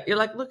 Yeah, you're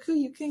like, look who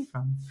you came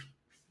from.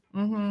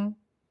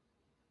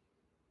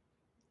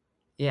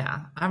 Yeah,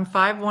 I'm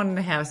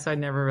 5'1.5", so I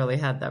never really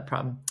had that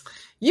problem.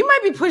 You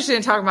might be pushing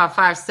and talking about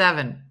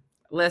 5'7".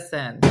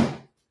 Listen.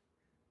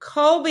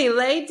 Colby,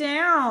 lay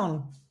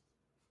down.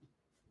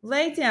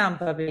 Lay down,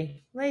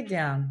 puppy. Lay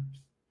down.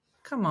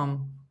 Come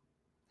on.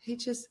 He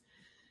just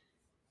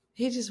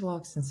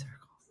walks in circles.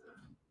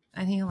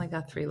 And he only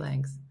got 3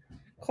 legs.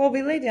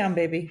 Colby, lay down,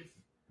 baby.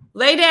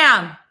 Lay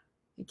down.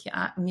 He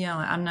can't. I'm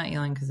yelling. I'm not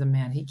yelling because I'm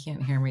mad. He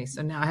can't hear me.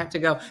 So now I have to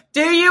go,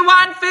 do you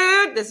want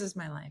food? This is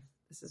my life.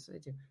 This is what I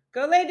do.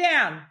 Go lay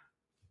down.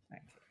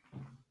 Right.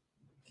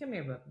 Come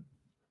here, Bubba.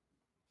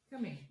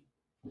 Come here.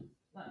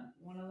 Look,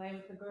 you want to lay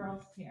with the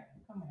girls? Here,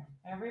 come here.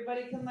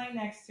 Everybody can lay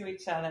next to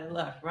each other.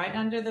 Look, right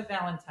under the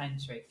Valentine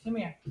tree. Come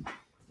here.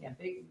 Yeah,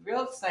 big,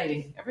 real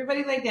exciting.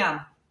 Everybody lay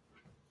down.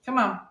 Come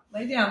on,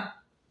 lay down.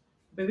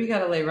 Baby got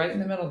to lay right in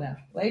the middle now.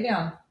 Lay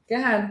down. Go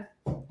ahead.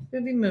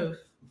 Baby, move.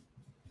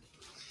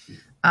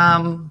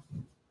 Emmett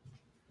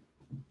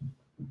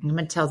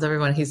tells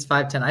everyone he's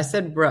 5'10". I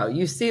said, bro,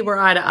 you see we're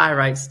eye to eye,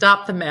 right?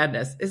 Stop the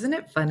madness. Isn't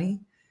it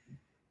funny?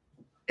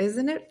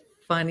 Isn't it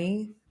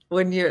funny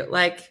when you're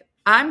like,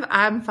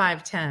 I'm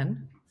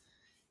 5'10",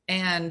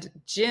 and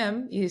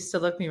Jim used to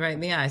look me right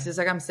in the eyes. He's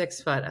like, I'm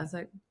 6 foot. I was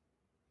like,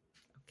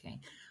 okay.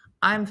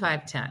 I'm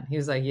 5'10". He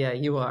was like, yeah,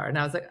 you are. And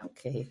I was like,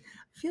 okay.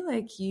 I feel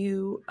like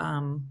you,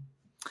 I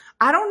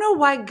don't know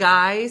why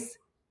guys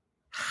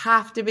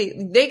have to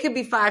be, they could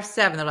be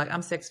 5'7". They're like,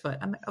 I'm 6 foot.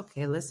 I'm like,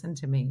 okay, listen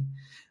to me.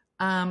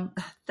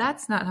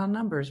 That's not how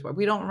numbers work.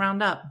 We don't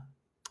round up.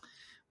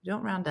 We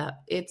don't round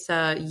up. It's,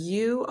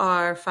 you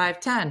are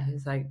 5'10".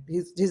 He's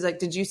like,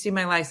 did you see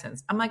my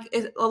license? I'm like,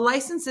 a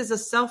license is a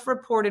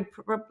self-reported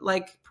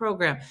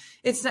program.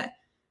 It's not,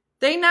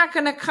 they're not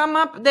going to come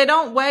up. They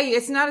don't weigh you.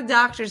 It's not a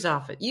doctor's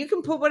office. You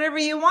can put whatever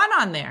you want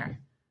on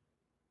there.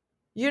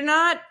 You're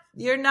not,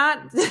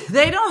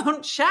 they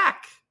don't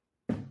check.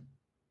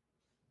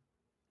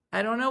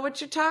 I don't know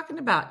what you're talking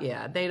about.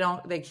 Yeah,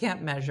 they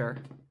can't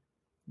measure.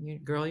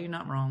 Girl, you're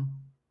not wrong.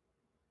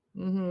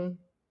 Mm-hmm.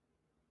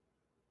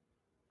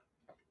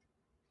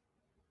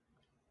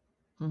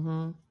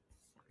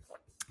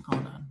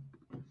 Hold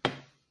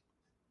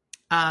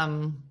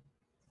on.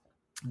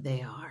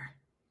 They are.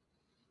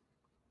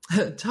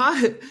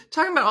 Talking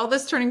about all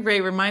this turning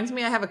gray reminds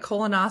me I have a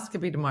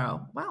colonoscopy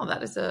tomorrow. Wow,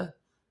 that is an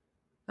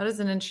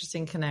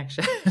interesting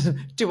connection.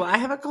 Do I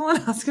have a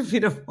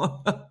colonoscopy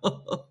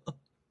tomorrow?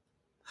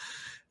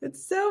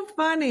 It's so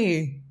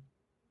funny.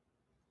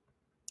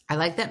 I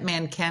like that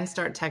man can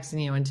start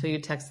texting you until you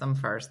text them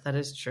first. That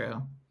is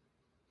true.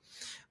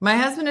 My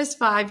husband is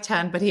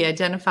 5'10", but he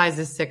identifies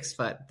as 6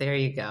 foot. There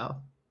you go.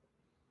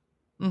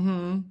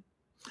 Mm-hmm.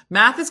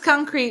 Math is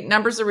concrete.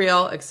 Numbers are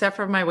real, except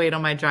for my weight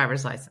on my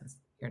driver's license.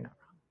 You're not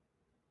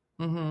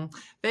wrong. Mm-hmm.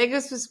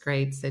 Vegas was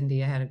great,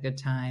 Cindy. I had a good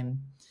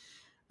time.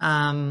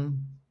 But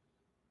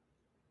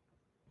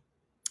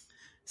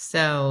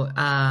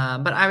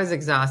I was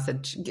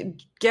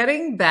exhausted.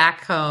 Getting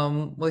back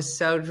home was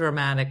so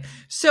dramatic.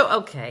 So,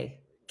 okay.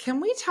 Can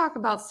we talk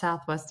about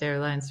Southwest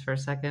Airlines for a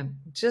second?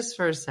 Just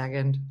for a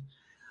second.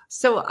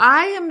 So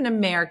I am an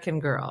American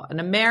girl, an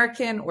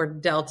American or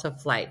Delta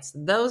flights.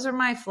 Those are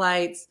my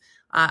flights.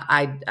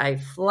 I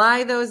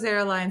fly those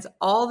airlines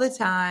all the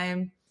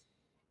time,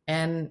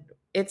 and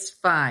it's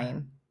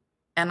fine.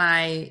 And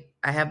I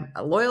have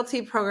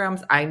loyalty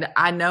programs.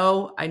 I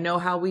know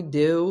how we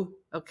do.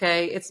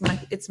 Okay, it's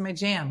my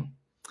jam.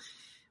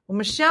 Well,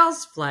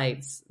 Michelle's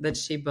flights that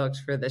she booked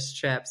for this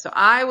trip. So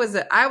I was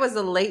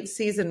a late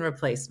season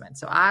replacement.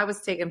 So I was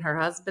taking her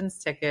husband's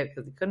ticket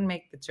because he couldn't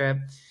make the trip.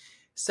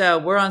 So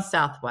we're on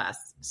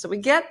Southwest. So we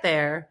get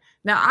there.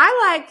 Now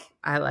I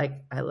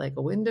like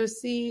a window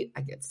seat.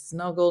 I get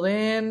snuggled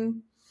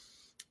in,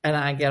 and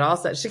I get all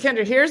set.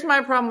 Shakendra, here's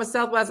my problem with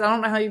Southwest. I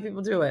don't know how you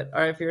people do it,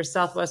 or if you're a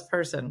Southwest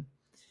person.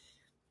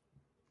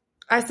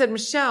 I said,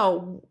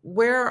 Michelle,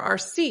 where are our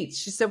seats?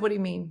 She said, what do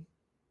you mean?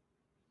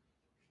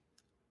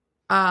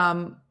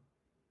 I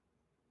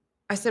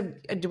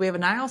said, do we have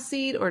an aisle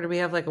seat or do we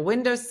have like a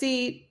window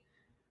seat?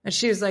 And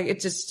she was like,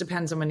 it just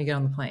depends on when you get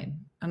on the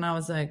plane. And I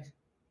was like,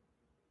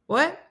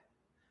 what?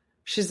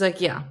 She's like,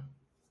 yeah.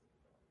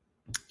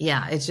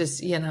 Yeah, it's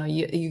just,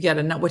 you got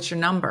to know what's your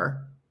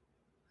number.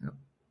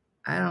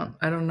 I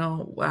don't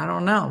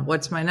know.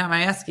 What's my number?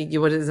 I'm asking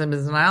you, what is it?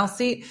 Is it an aisle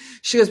seat?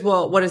 She goes,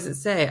 well, what does it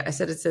say? I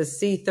said, it says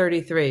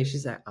C33.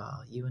 She's like, oh,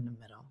 you in the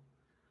middle.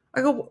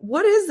 I go,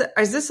 what is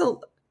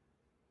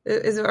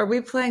it? Are we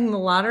playing the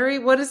lottery?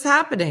 What is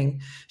happening?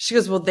 She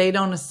goes, well, they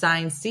don't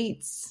assign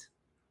seats.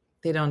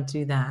 They don't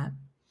do that.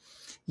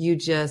 You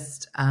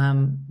just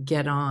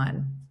get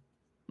on.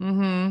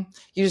 Mm-hmm.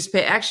 You just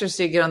pay extra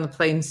so you get on the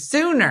plane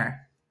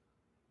sooner.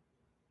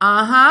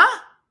 Uh-huh.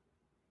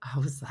 I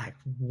was like,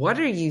 what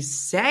are you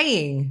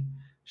saying?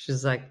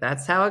 She's like,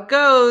 that's how it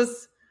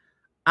goes.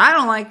 I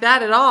don't like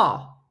that at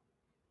all.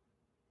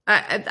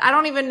 I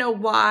don't even know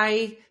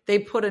why they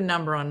put a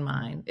number on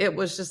mine. It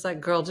was just like,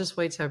 girl, just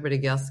wait till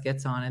everybody else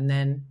gets on. And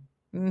then,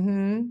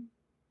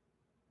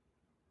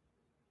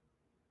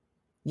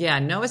 yeah,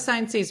 no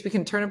assigned seats. We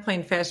can turn a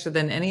plane faster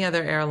than any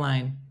other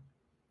airline.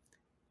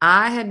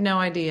 I had no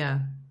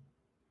idea.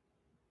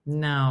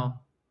 No,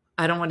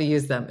 I don't want to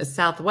use them. It's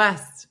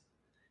Southwest.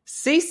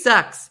 C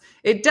sucks.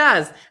 It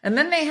does. And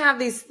then they have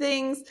these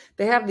things.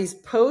 They have these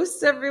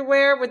posts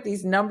everywhere with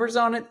these numbers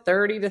on it,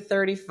 30 to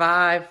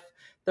 35,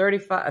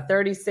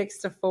 36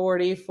 to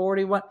 40,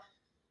 41.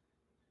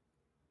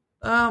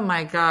 Oh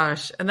my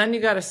gosh. And then you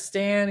got to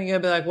stand and you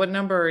got to be like, what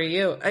number are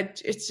you?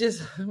 It's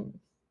just,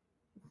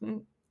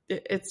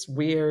 It's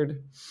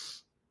weird.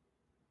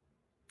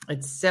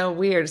 It's so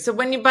weird. So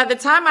by the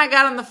time I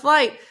got on the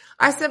flight,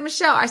 I said,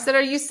 Michelle,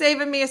 are you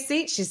saving me a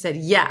seat? She said,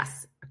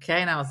 yes.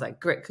 Okay. And I was like,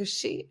 great. Cause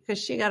she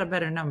got a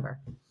better number.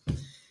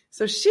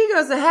 So she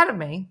goes ahead of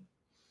me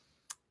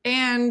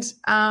and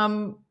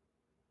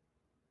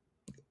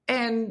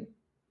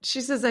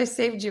she says, I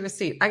saved you a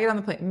seat. I get on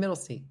the plane, middle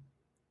seat.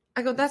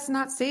 I go, that's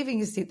not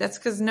saving a seat. That's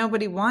because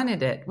nobody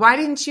wanted it. Why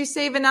didn't you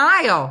save an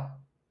aisle?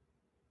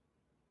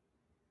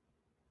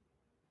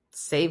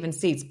 Saving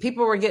seats.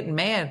 People were getting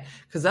mad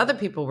because other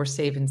people were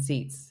saving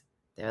seats.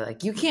 They're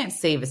like, you can't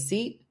save a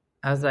seat.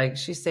 I was like,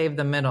 she saved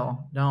the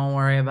middle. Don't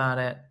worry about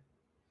it.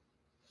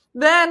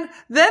 Then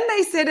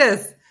they say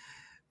this.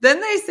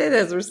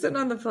 We're sitting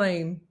on the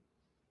plane.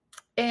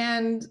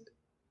 And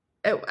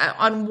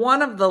on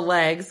one of the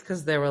legs,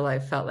 because they were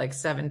felt like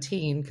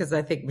 17, because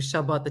I think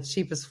Michelle bought the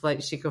cheapest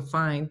flight she could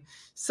find.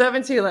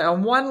 17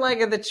 on one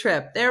leg of the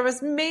trip. There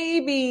was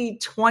maybe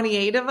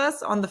 28 of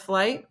us on the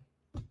flight.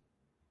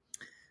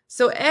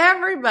 So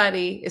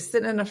everybody is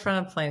sitting in the front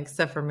of the plane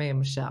except for me and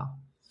Michelle.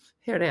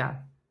 Here they are.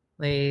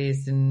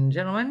 Ladies and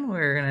gentlemen,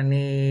 we're going to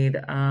need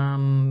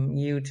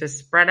you to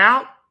spread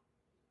out.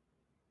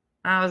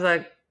 I was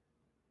like,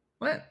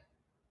 what?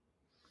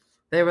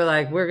 They were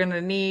like, we're going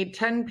to need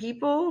 10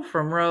 people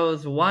from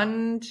rows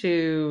 1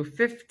 to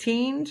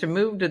 15 to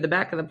move to the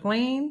back of the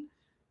plane.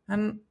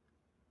 And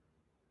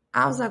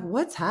I was like,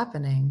 what's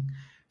happening?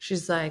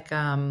 She's like,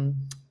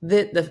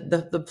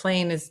 the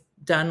plane is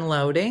done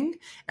loading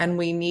and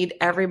we need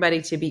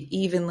everybody to be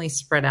evenly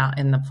spread out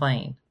in the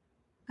plane.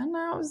 And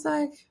I was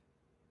like,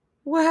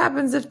 what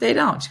happens if they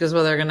don't? She goes,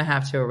 well, they're going to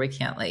have to or we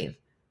can't leave.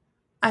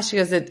 She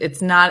goes,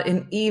 it's not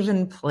an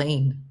even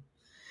plane.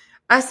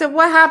 I said,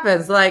 what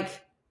happens?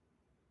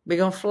 We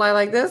gonna fly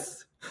like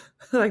this?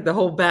 Like the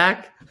whole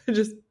back?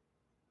 It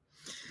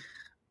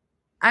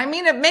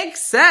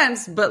makes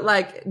sense, but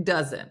it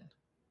doesn't.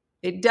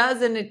 It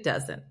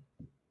doesn't.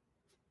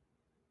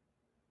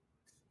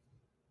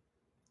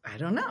 I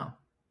don't know.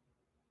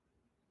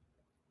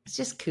 It's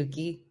just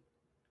kooky.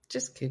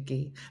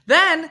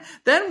 Then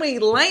we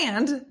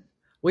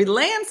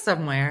land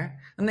somewhere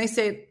and they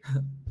say,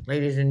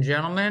 ladies and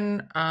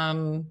gentlemen,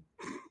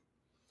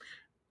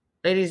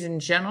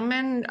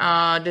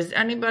 does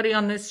anybody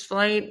on this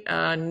flight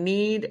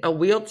need a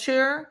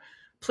wheelchair?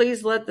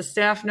 Please let the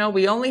staff know.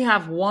 We only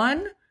have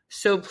one,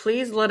 so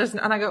please let us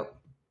know. And I go,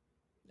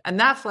 and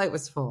that flight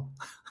was full.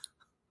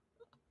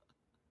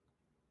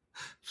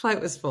 She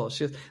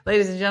goes,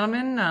 ladies and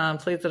gentlemen,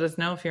 please let us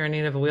know if you're in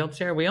need of a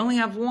wheelchair. We only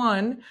have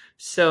one,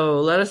 so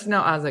let us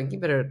know. I was like, you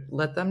better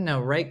let them know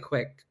right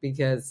quick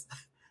because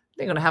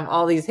they're going to have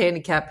all these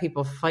handicapped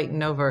people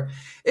fighting over.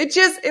 It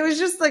was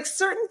just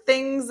certain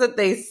things that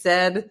they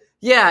said.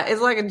 Yeah, it's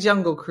like a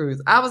Jungle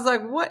Cruise. I was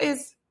like, what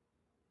is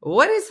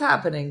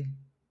happening?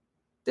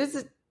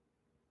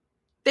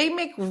 They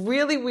make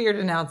really weird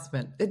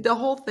announcements. The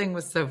whole thing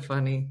was so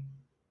funny.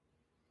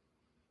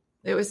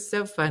 It was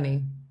so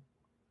funny.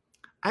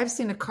 I've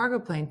seen a cargo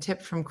plane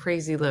tipped from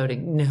crazy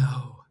loading.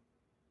 No.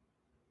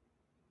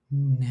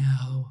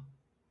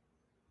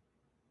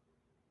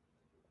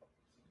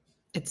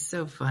 It's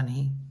so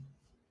funny.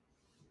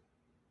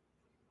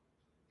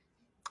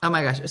 Oh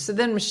my gosh. So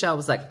then Michelle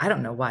was like, I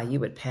don't know why you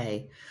would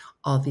pay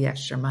all the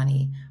extra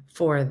money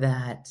for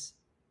that,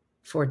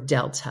 for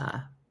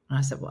Delta. And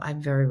I said, well, I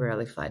very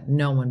rarely fly.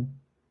 No one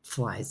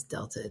flies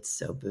Delta. It's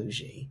so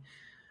bougie.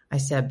 I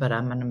said, but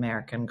I'm an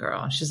American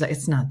girl. And she's like,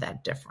 it's not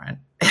that different.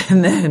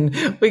 And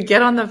then we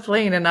get on the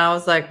plane and I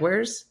was like,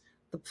 where's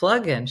the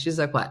plug-in? She's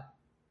like, what?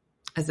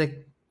 I was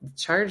like,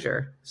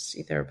 charger. Is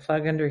either a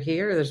plug under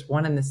here or there's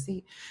one in the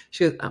seat.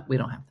 She goes, oh, we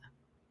don't have that.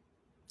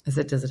 I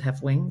said, does it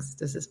have wings?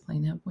 Does this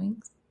plane have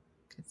wings?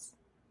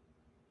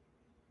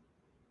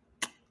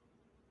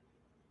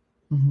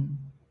 Mm-hmm.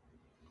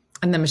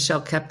 And then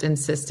Michelle kept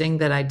insisting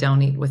that I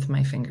don't eat with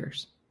my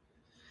fingers.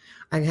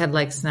 I had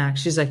snacks.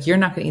 She's like, you're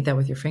not going to eat that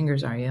with your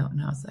fingers, are you?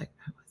 And I was like,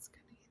 I was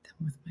going to eat them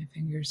with my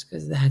fingers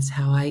because that's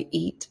how I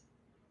eat.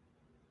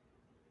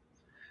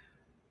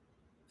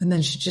 And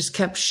then she just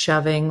kept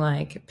shoving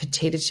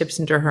potato chips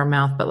into her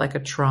mouth, but like a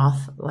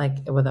trough,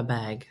 with a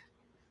bag.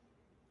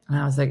 And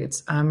I was like,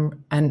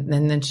 and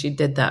then she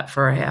did that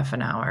for a half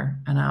an hour.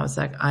 And I was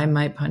like, I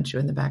might punch you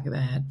in the back of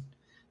the head.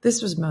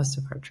 This was most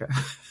of our trip.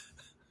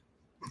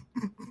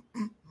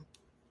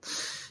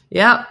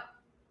 Yep.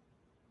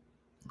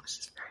 It's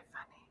just very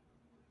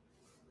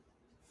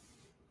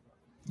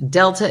funny.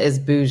 Delta is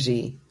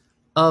bougie.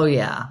 Oh,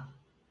 yeah.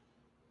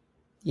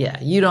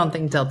 Yeah, you don't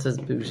think Delta's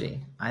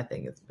bougie. I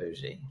think it's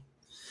bougie.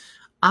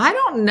 I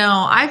don't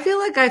know. I feel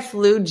like I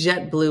flew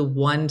JetBlue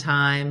one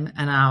time,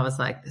 and I was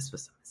like, this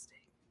was a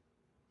mistake.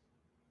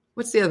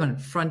 What's the other one?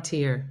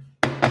 Frontier.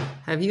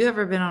 Have you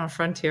ever been on a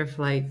Frontier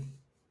flight?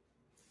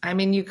 I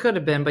mean, you could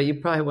have been, but you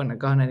probably wouldn't have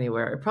gone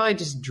anywhere. I probably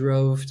just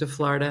drove to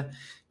Florida,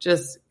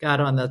 just got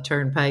on the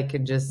turnpike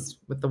and just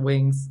with the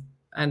wings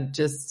and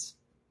just,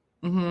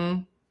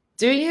 Do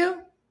you?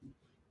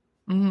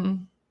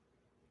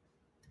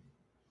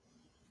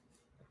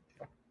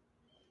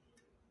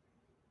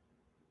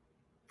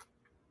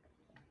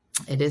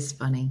 It is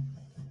funny.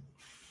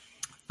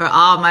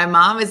 My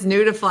mom is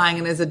new to flying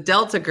and is a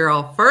Delta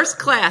girl. First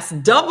class,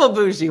 double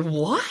bougie.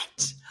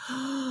 What?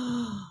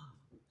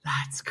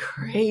 That's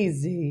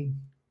crazy.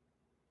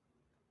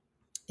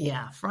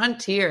 Yeah,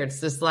 Frontier.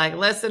 It's just like,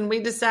 listen, we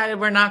decided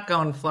we're not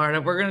going to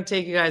Florida. We're going to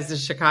take you guys to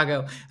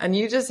Chicago. And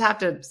you just have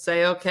to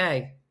say,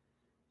 okay.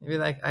 You'd be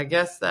like, I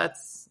guess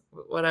that's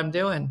what I'm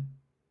doing.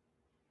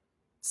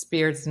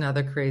 Spirit's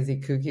another crazy,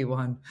 kooky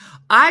one.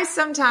 I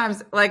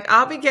sometimes,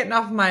 I'll be getting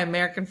off my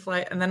American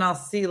flight, and then I'll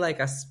see,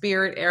 a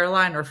Spirit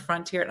airline or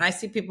Frontier, and I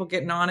see people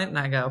getting on it, and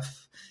I go,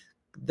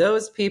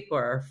 those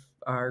people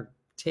are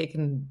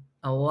taking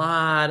a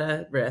lot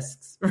of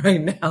risks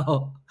right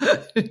now.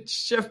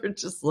 Ever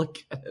just look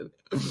at it.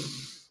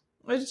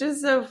 It's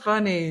just so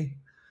funny.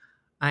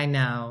 I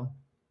know.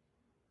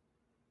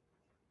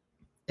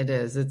 It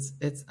is.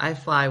 It's. I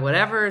fly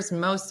whatever is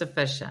most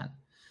efficient.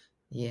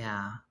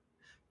 Yeah.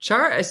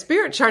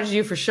 Spirit charges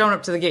you for showing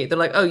up to the gate. They're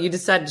like, oh, you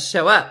decided to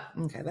show up.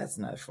 Okay, that's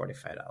another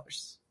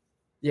 $45.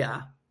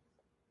 Yeah.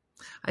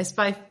 I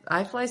fly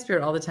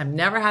Spirit all the time.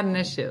 Never had an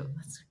issue.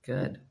 That's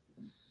good.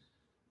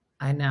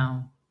 I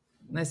know.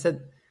 And I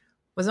said,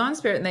 was on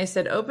Spirit, and they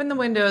said, open the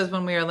windows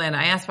when we are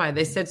landing. I asked why.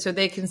 They said, so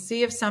they can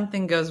see if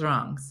something goes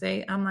wrong.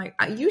 I'm like,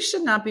 you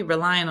should not be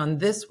relying on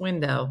this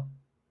window.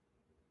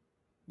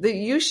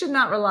 You should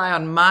not rely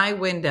on my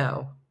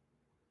window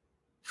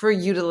for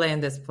you to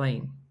land this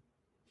plane.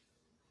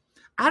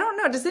 I don't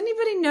know. Does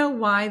anybody know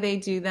why they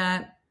do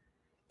that?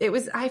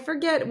 I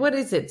forget, what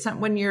is it?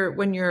 When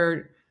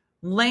you're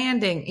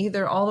landing,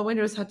 either all the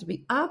windows have to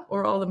be up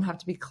or all of them have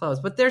to be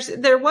closed. But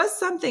there was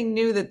something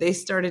new that they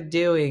started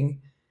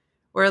doing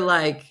where they were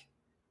like,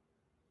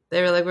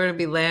 we're going to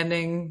be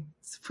landing.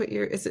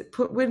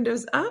 Put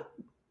windows up?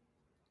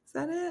 Is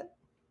that it?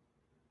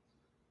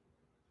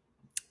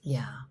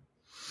 Yeah,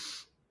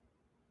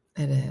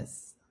 it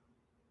is.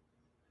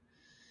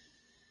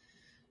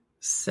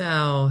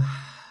 So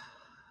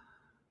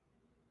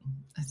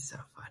it's so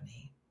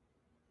funny.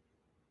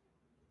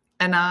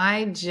 And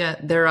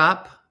they're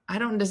up.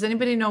 Does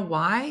anybody know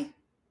why?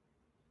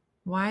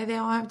 Why they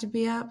all have to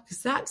be up?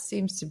 Because that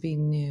seems to be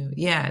new.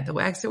 Yeah, the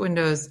exit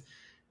windows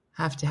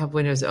have to have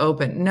windows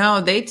open.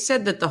 No, they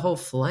said that the whole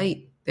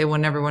flight, they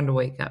want everyone to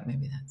wake up.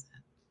 Maybe that's it.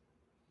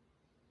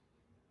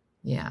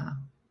 Yeah.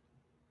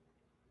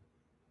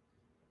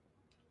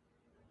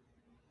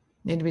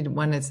 Need to be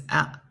when it's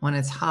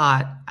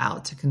hot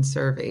out to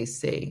conserve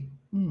AC.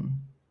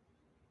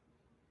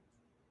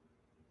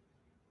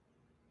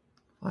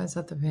 Flies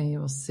out the plane, you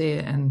will see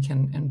it and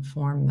can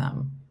inform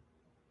them.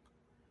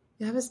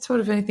 Yeah, I was told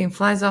if anything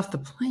flies off the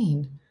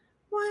plane.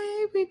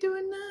 Why are we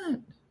doing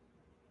that?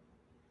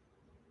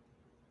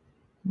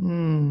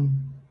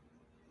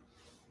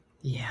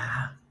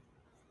 Yeah.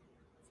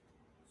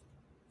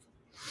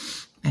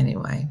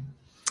 Anyway.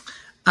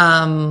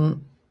 I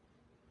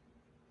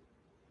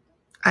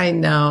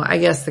know. I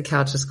guess the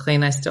couch is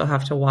clean. I still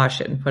have to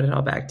wash it and put it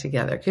all back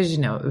together because,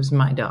 it was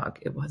my dog.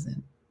 It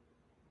wasn't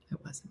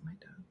my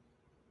dog.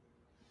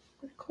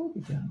 Where'd Colby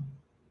go?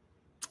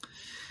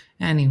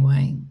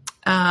 Anyway.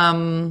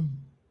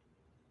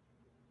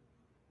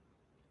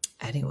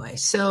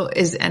 So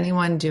is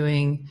anyone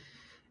doing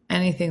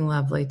anything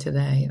lovely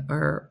today,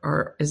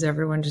 or is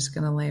everyone just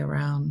going to lay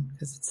around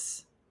because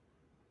it's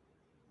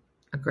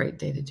a great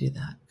day to do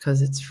that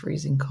because it's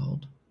freezing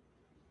cold?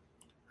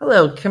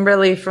 Hello,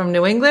 Kimberly from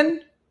New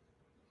England.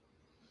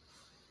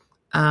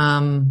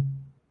 Are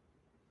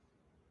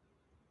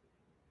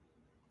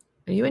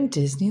you in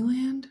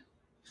Disneyland?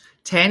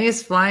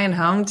 Tanya's flying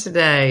home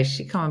today.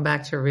 She coming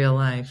back to real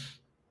life.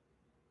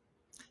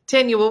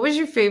 Tanya, what was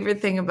your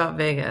favorite thing about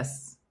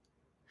Vegas?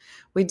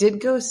 We did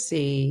go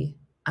see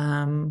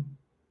the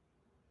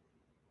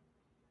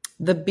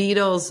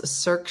Beatles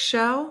Cirque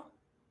show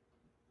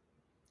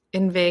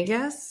in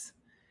Vegas,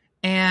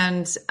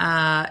 and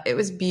it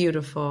was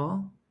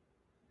beautiful.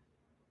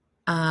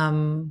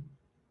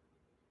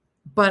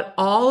 But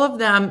all of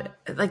them,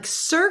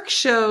 Cirque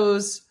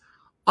shows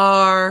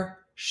are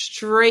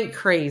straight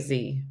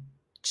crazy,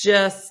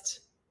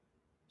 just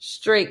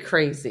straight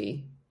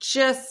crazy,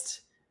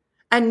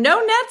 and no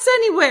nets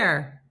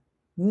anywhere,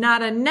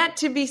 not a net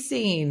to be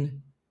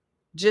seen,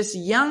 just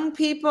young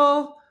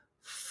people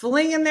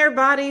flinging their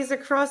bodies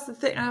across the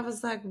thing. I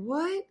was like,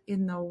 what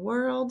in the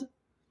world?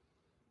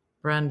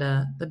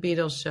 Brenda, the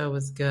Beatles show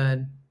was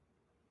good.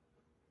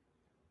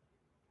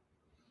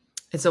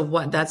 That's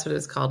what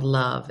it's called,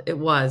 Love. It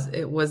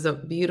was a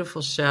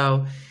beautiful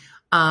show.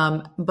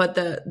 But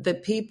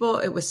the people,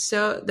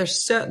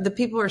 the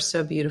people are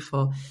so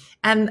beautiful.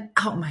 And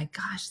oh my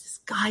gosh, this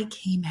guy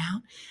came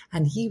out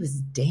and he was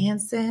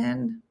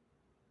dancing.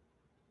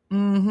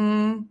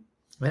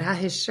 Without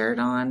his shirt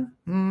on.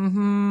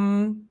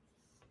 Beautiful.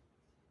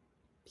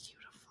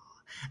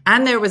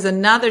 And there was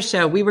another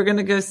show. We were going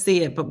to go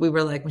see it, but we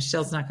were like,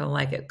 Michelle's not going to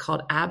like it,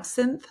 called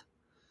Absinthe.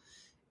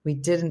 We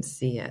didn't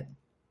see it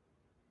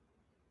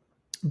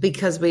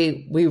because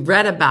we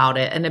read about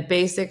it, and it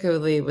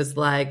basically was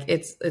like,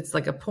 it's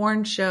like a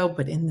porn show,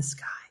 but in the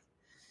sky,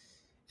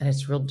 and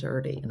it's real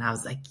dirty. And I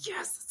was like,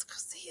 yes, let's go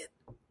see it.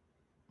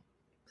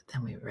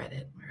 Then we read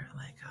it and we were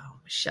like, oh,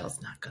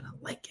 Michelle's not going to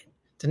like it.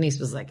 Denise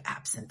was like,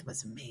 Absinthe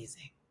was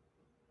amazing.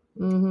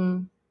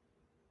 Mm-hmm.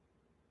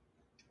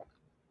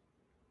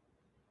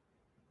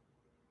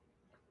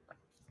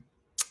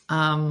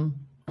 I'm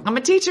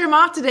a teacher. I'm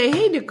off today.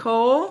 Hey,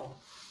 Nicole.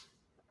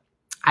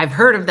 I've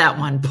heard of that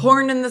one,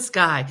 Porn in the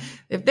Sky.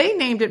 If they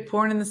named it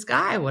Porn in the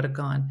Sky, I would have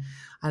gone.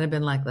 I'd have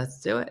been like, let's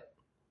do it.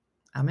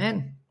 I'm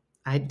in.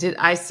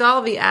 I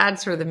saw the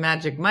ads for the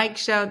Magic Mike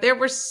show. There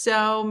were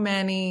so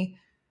many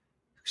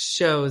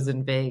shows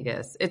in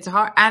Vegas. It's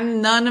hard,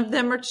 and none of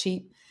them are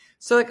cheap.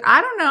 So, like,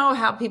 I don't know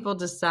how people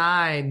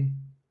decide,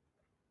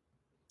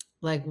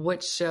 like,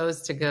 which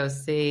shows to go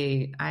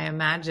see. I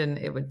imagine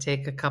it would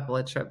take a couple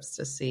of trips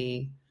to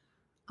see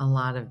a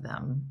lot of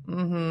them.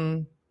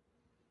 Mm-hmm.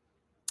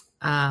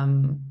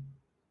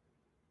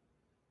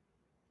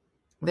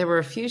 There were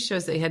a few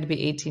shows that you had to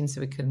be 18, so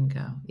we couldn't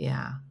go.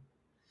 Yeah.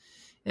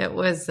 It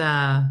was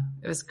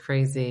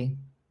crazy.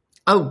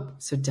 Oh,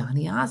 so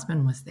Donny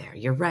Osmond was there.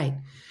 You're right.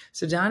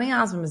 So Donny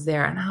Osmond was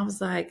there, and I was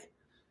like,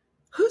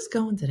 who's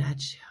going to that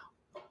show?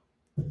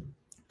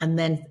 And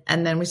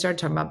then we started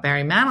talking about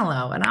Barry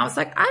Manilow, and I was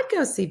like, I'd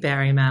go see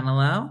Barry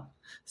Manilow,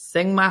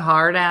 sing my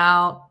heart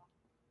out.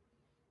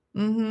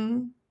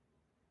 Mm-hmm.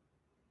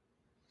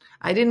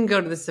 I didn't go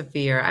to the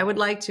Sphere. I would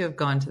like to have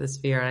gone to the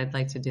Sphere. I'd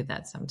like to do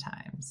that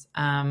sometimes.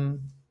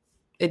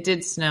 It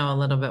did snow a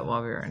little bit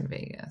while we were in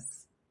Vegas.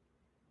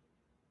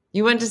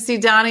 You went to see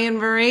Donnie and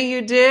Marie?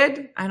 You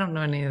did? I don't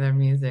know any of their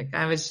music.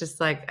 I was just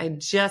like, I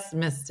just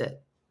missed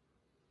it.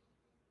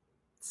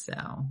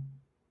 So,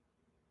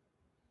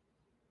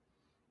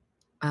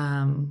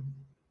 Tanya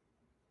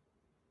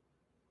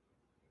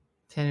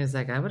was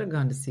like, I would have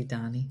gone to see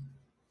Donnie.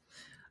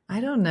 I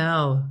don't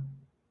know.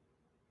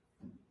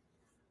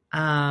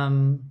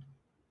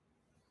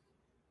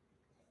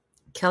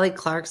 Kelly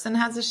Clarkson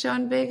has a show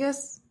in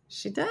Vegas.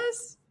 She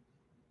does.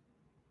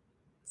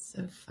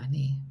 So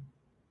funny.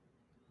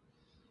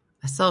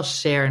 I saw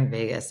Cher in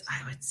Vegas.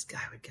 I would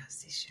go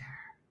see Cher.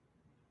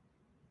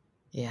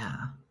 Yeah.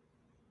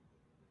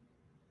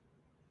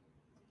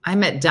 I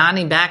met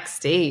Donnie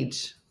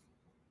backstage.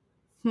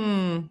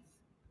 Donnie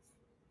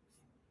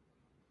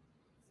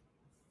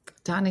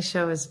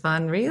show is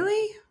fun.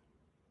 Really?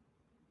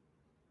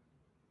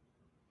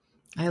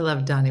 I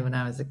loved Donnie when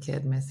I was a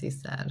kid, Missy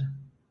said.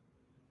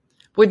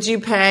 Would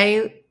you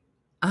pay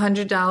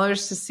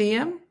 $100 to see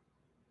him,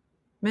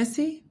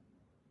 Missy?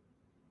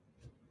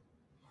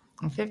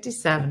 I'm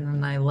 57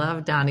 and I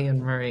love Donnie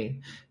and Marie.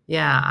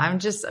 Yeah,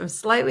 I'm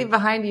slightly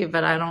behind you,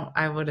 but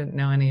I wouldn't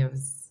know any of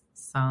his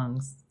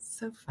songs.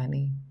 So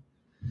funny.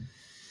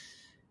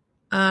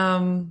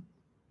 When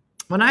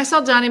I saw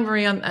Donnie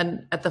Marie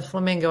at the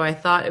Flamingo, I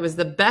thought it was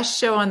the best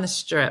show on the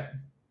Strip.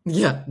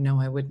 Yeah,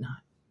 no, I would not.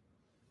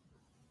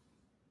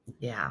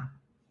 Yeah.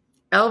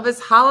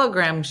 Elvis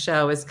hologram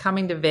show is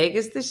coming to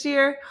Vegas this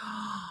year.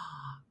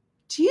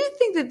 Do you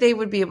think that they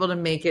would be able to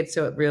make it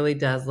so it really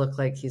does look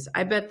like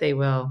I bet they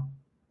will.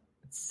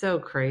 It's so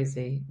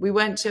crazy. We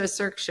went to a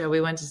Cirque show.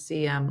 We went to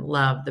see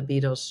Love, the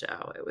Beatles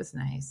show. It was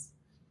nice.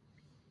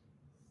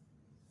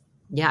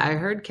 Yeah, I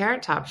heard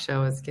Carrot Top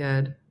show is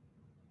good.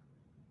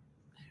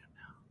 I don't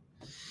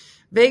know.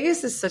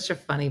 Vegas is such a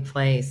funny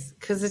place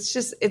because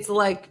it's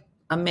like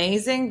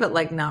amazing, but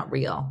like not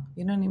real.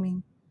 You know what I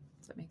mean?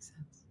 Does that make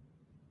sense?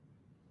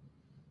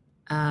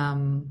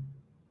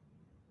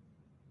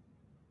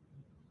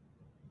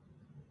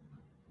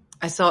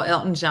 I saw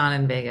Elton John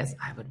in Vegas.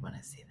 I would want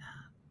to see that.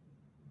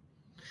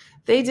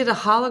 They did a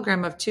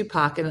hologram of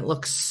Tupac and it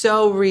looks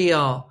so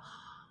real.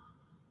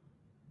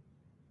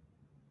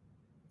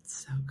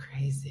 It's so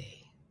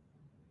crazy.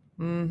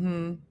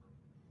 Mm-hmm.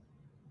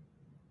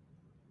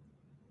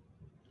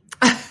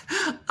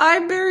 I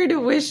buried a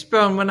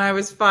wishbone when I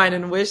was fine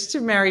and wished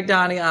to marry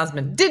Donny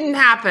Osmond. Didn't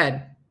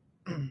happen.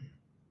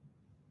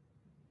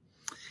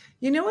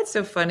 You know what's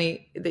so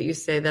funny that you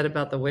say that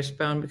about the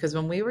wishbone? Because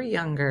when we were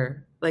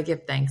younger, like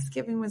if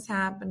Thanksgiving was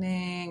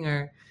happening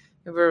or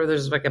if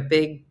there's like a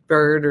big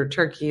bird or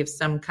turkey of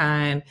some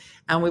kind,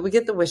 and we would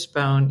get the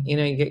wishbone, you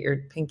get your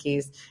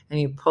pinkies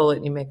and you pull it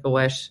and you make a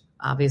wish.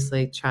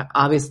 Obviously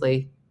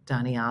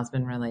Donny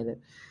Osmond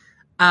related.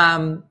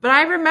 But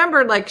I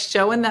remember like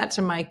showing that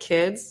to my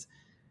kids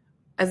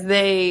as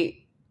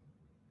they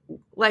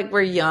like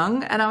were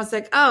young. And I was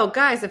like, oh,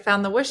 guys, I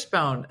found the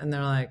wishbone. And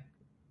they're like,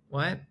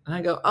 what? And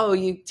I go, oh,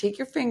 you take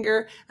your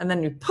finger and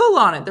then you pull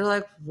on it. They're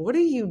like, what are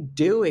you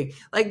doing?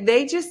 Like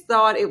they just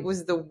thought it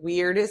was the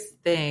weirdest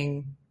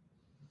thing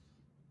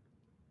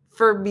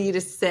for me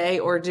to say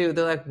or do.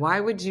 They're like, why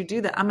would you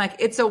do that? I'm like,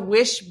 it's a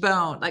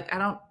wishbone. Like, I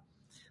don't,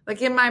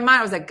 like in my mind,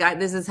 I was like, God,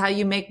 this is how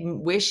you make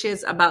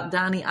wishes about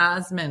Donny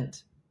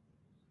Osmond.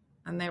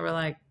 And they were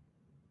like,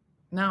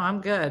 no,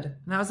 I'm good.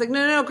 And I was like,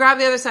 no, grab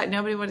the other side.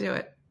 Nobody would do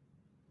it.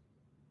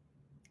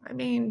 I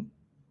mean,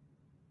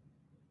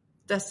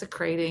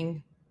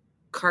 desecrating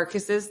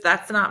carcasses,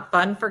 that's not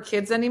fun for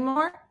kids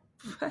anymore.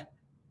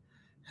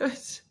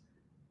 What?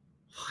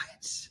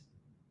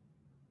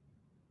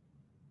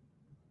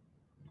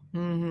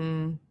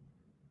 Mm-hmm.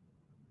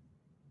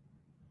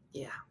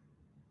 Yeah.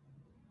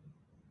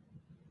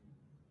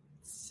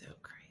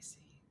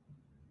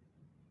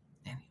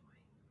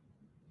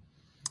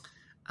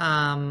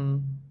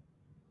 I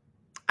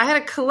had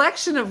a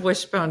collection of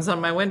wishbones on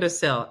my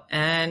windowsill,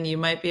 and you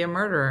might be a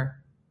murderer.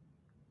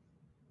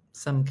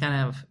 Some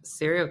kind of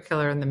serial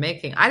killer in the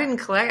making. I didn't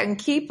collect and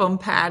keep them,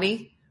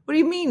 Patty. What do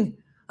you mean?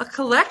 A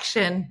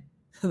collection?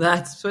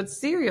 That's what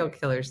serial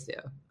killers do.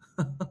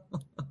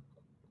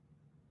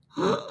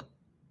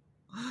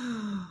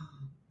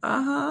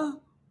 Uh-huh.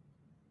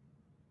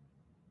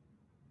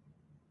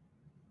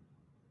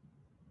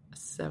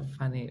 So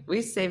funny.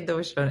 We saved the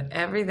wishbone.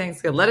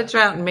 Everything's good. Let it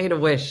dry out and made a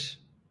wish.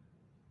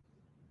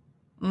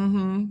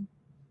 Mm-hmm.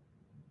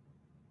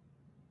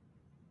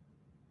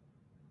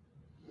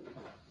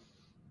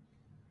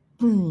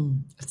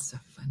 It's so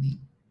funny.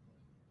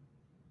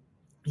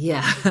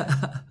 Yeah.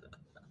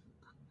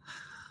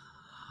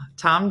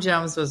 Tom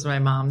Jones was my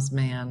mom's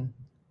man.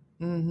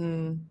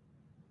 Mm-hmm.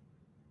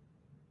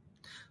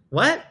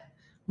 What?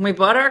 When we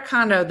bought our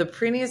condo, the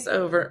previous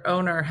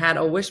owner had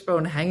a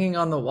wishbone hanging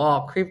on the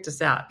wall. Creeped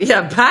us out.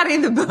 Yeah, Patty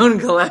the bone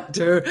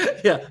collector.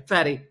 Yeah,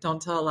 Patty, don't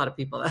tell a lot of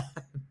people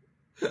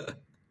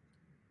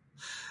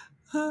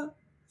that.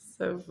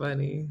 So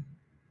funny.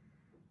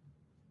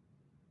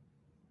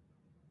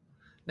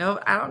 No,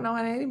 I don't know.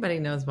 Anybody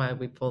knows why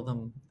we pull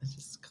them. It's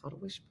just called a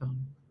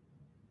wishbone.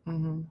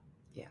 Mm-hmm.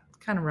 Yeah, it's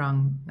kind of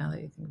wrong now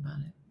that you think about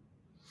it.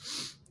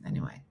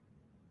 Anyway.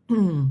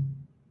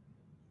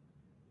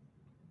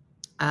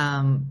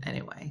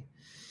 Anyway.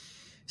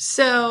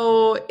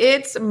 So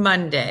it's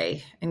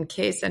Monday. In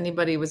case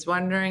anybody was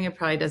wondering, it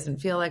probably doesn't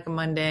feel like a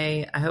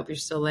Monday. I hope you're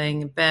still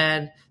laying in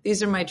bed.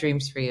 These are my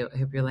dreams for you. I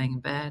hope you're laying in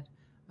bed.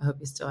 I hope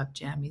you still have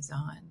jammies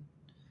on.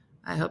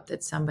 I hope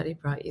that somebody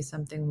brought you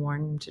something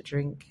warm to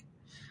drink.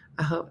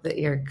 I hope that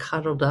you're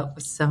cuddled up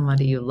with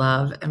somebody you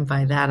love. And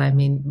by that, I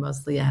mean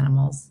mostly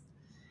animals.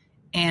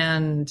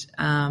 And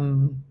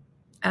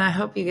I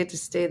hope you get to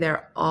stay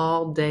there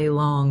all day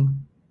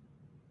long.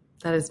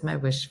 That is my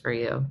wish for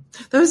you.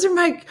 Those are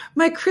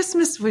my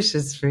Christmas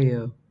wishes for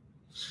you.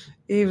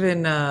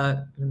 Even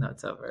though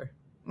it's over.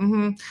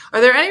 Mm-hmm.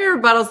 Are there any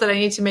rebuttals that I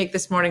need to make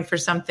this morning for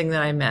something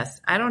that I missed?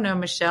 I don't know,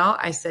 Michelle.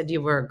 I said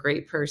you were a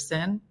great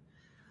person.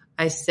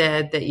 I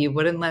said that you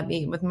wouldn't let me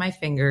eat with my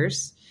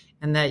fingers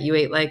and that you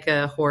ate like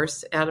a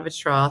horse out of a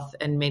trough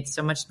and made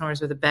so much noise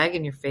with a bag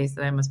in your face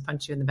that I almost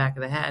punched you in the back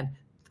of the head.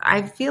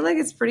 I feel like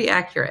it's pretty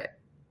accurate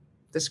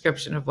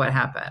description of what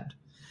happened.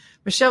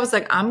 Michelle was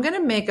like, I'm going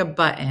to make a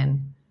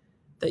button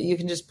that you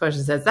can just push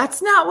and says,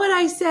 that's not what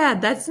I said.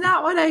 That's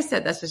not what I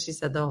said. That's what she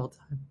said the whole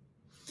time.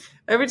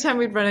 Every time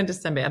we'd run into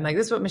somebody, I'm like,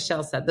 this is what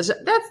Michelle said.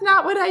 That's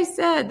not what I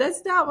said.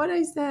 That's not what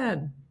I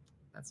said.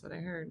 That's what I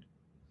heard.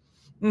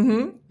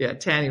 Mm-hmm. Yeah,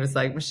 Tanny was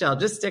like, Michelle,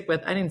 just stick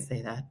with, I didn't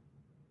say that.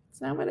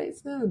 It's not what I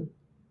said.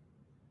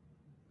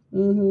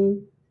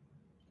 Mm-hmm.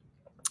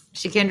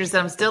 Shikendra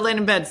said, I'm still laying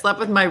in bed, slept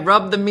with my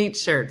rub the meat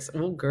shirts.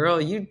 Oh,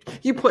 girl, you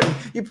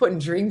putting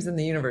dreams in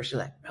the universe. You're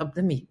like, rub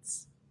the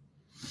meats.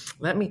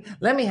 Let me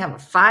have a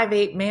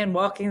 5'8" man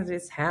walk into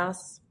this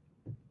house.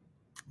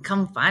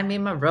 Come find me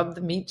in my rub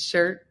the meat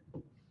shirt.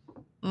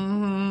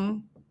 Mm-hmm.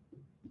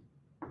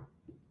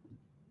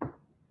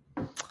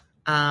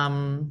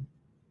 On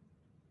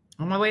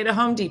my way to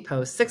Home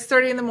Depot,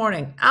 6:30 in the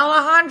morning.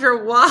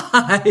 Alejandra,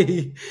 why?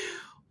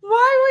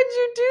 Why would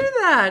you do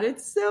that?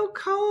 It's so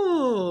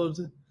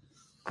cold.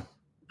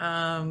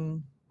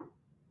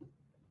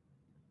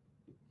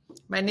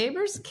 My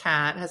neighbor's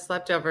cat has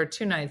slept over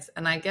 2 nights,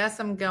 and I guess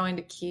I'm going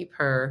to keep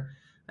her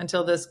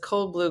until this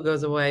cold blue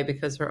goes away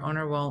because her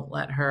owner will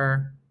let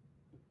her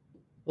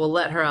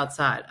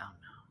outside. Oh,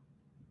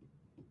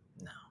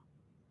 no.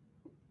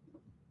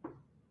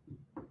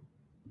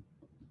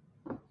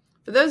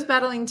 For those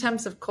battling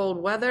temps of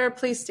cold weather,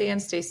 please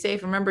stay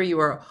safe. Remember, you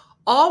are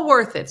all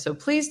worth it. So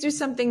please do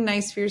something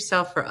nice for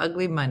yourself for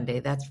Ugly Monday.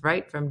 That's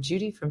right, from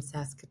Judy from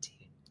Saskatoon.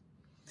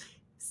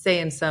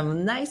 Saying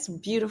some nice,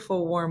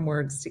 beautiful, warm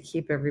words to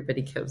keep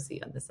everybody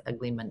cozy on this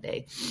Ugly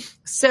Monday.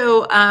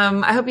 So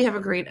I hope you have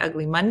a great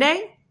Ugly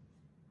Monday.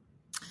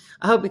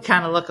 I hope you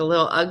kind of look a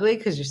little ugly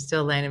because you're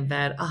still laying in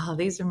bed. Oh,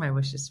 these are my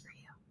wishes for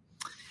you.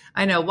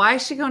 I know. Why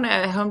is she going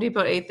to Home Depot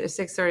at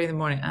 6:30 in the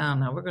morning? I don't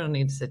know. We're going to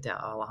need to sit down,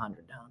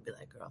 Alejandra down, and be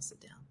like, girl, sit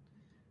down.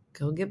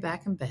 Go get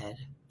back in bed.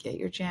 Get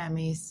your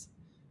jammies.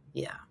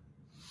 Yeah.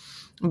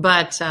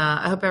 But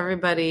I hope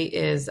everybody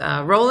is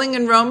rolling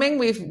and roaming.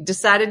 We've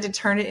decided to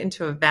turn it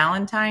into a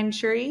Valentine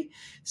tree.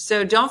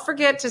 So don't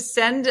forget to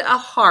send a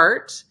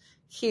heart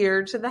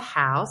here to the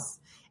house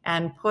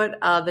and put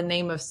the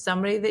name of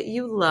somebody that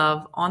you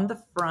love on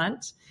the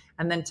front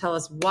and then tell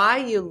us why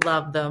you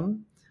love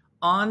them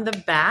on the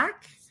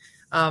back.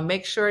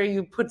 Make sure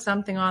you put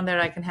something on there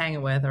I can hang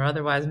it with, or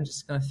otherwise I'm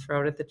just going to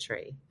throw it at the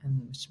tree,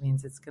 which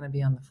means it's going to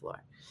be on the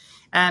floor.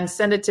 And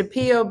send it to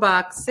P.O.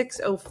 Box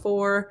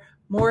 604,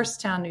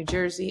 Morristown, New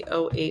Jersey,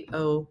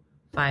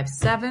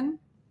 08057.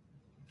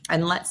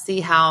 And let's see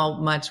how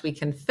much we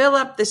can fill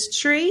up this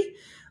tree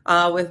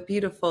with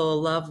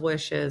beautiful love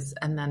wishes.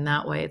 And then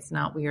that way it's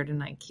not weird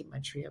and I keep my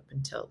tree up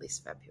until at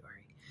least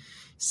February.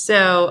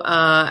 So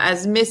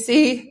as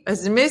Missy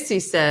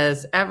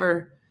says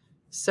ever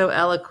so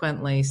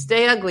eloquently,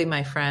 stay ugly,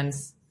 my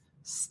friends.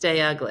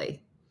 Stay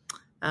ugly.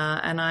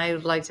 And I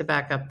like to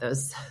back up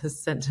those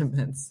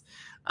sentiments.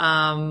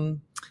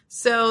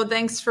 So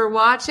thanks for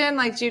watching.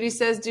 Like Judy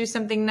says, do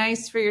something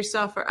nice for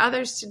yourself or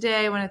others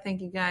today. I want to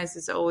thank you guys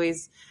as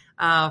always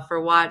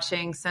for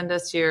watching. Send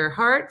us your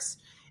hearts.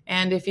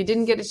 And if you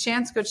didn't get a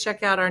chance, go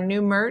check out our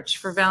new merch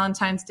for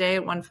Valentine's Day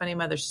at One Funny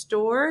Mother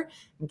store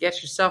and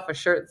get yourself a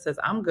shirt that says,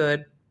 I'm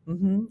good.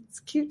 It's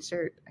a cute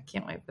shirt. I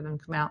can't wait for them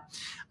to come out.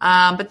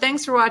 But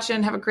thanks for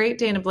watching. Have a great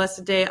day and a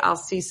blessed day. I'll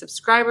see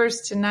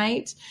subscribers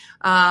tonight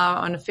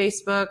on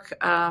Facebook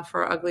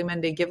for our Ugly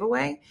Monday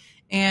giveaway.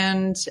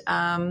 And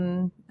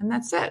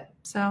that's it.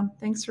 So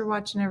thanks for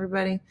watching,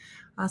 everybody.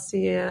 I'll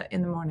see you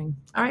in the morning.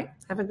 All right.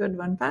 Have a good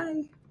one.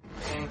 Bye.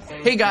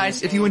 Hey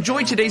guys, if you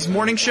enjoyed today's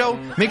morning show,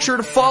 make sure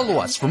to follow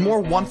us for more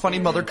One Funny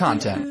Mother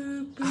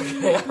content.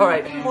 Okay, all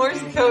right. Morse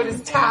code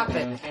is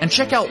tapping. And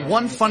check out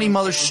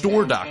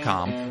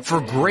OneFunnyMotherStore.com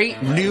for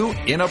great new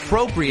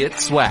inappropriate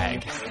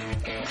swag.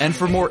 And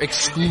for more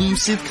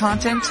exclusive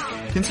content,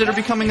 consider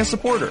becoming a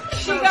supporter.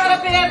 She got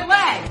a bad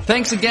leg.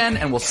 Thanks again,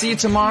 and we'll see you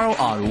tomorrow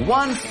on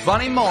One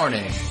Funny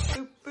Morning.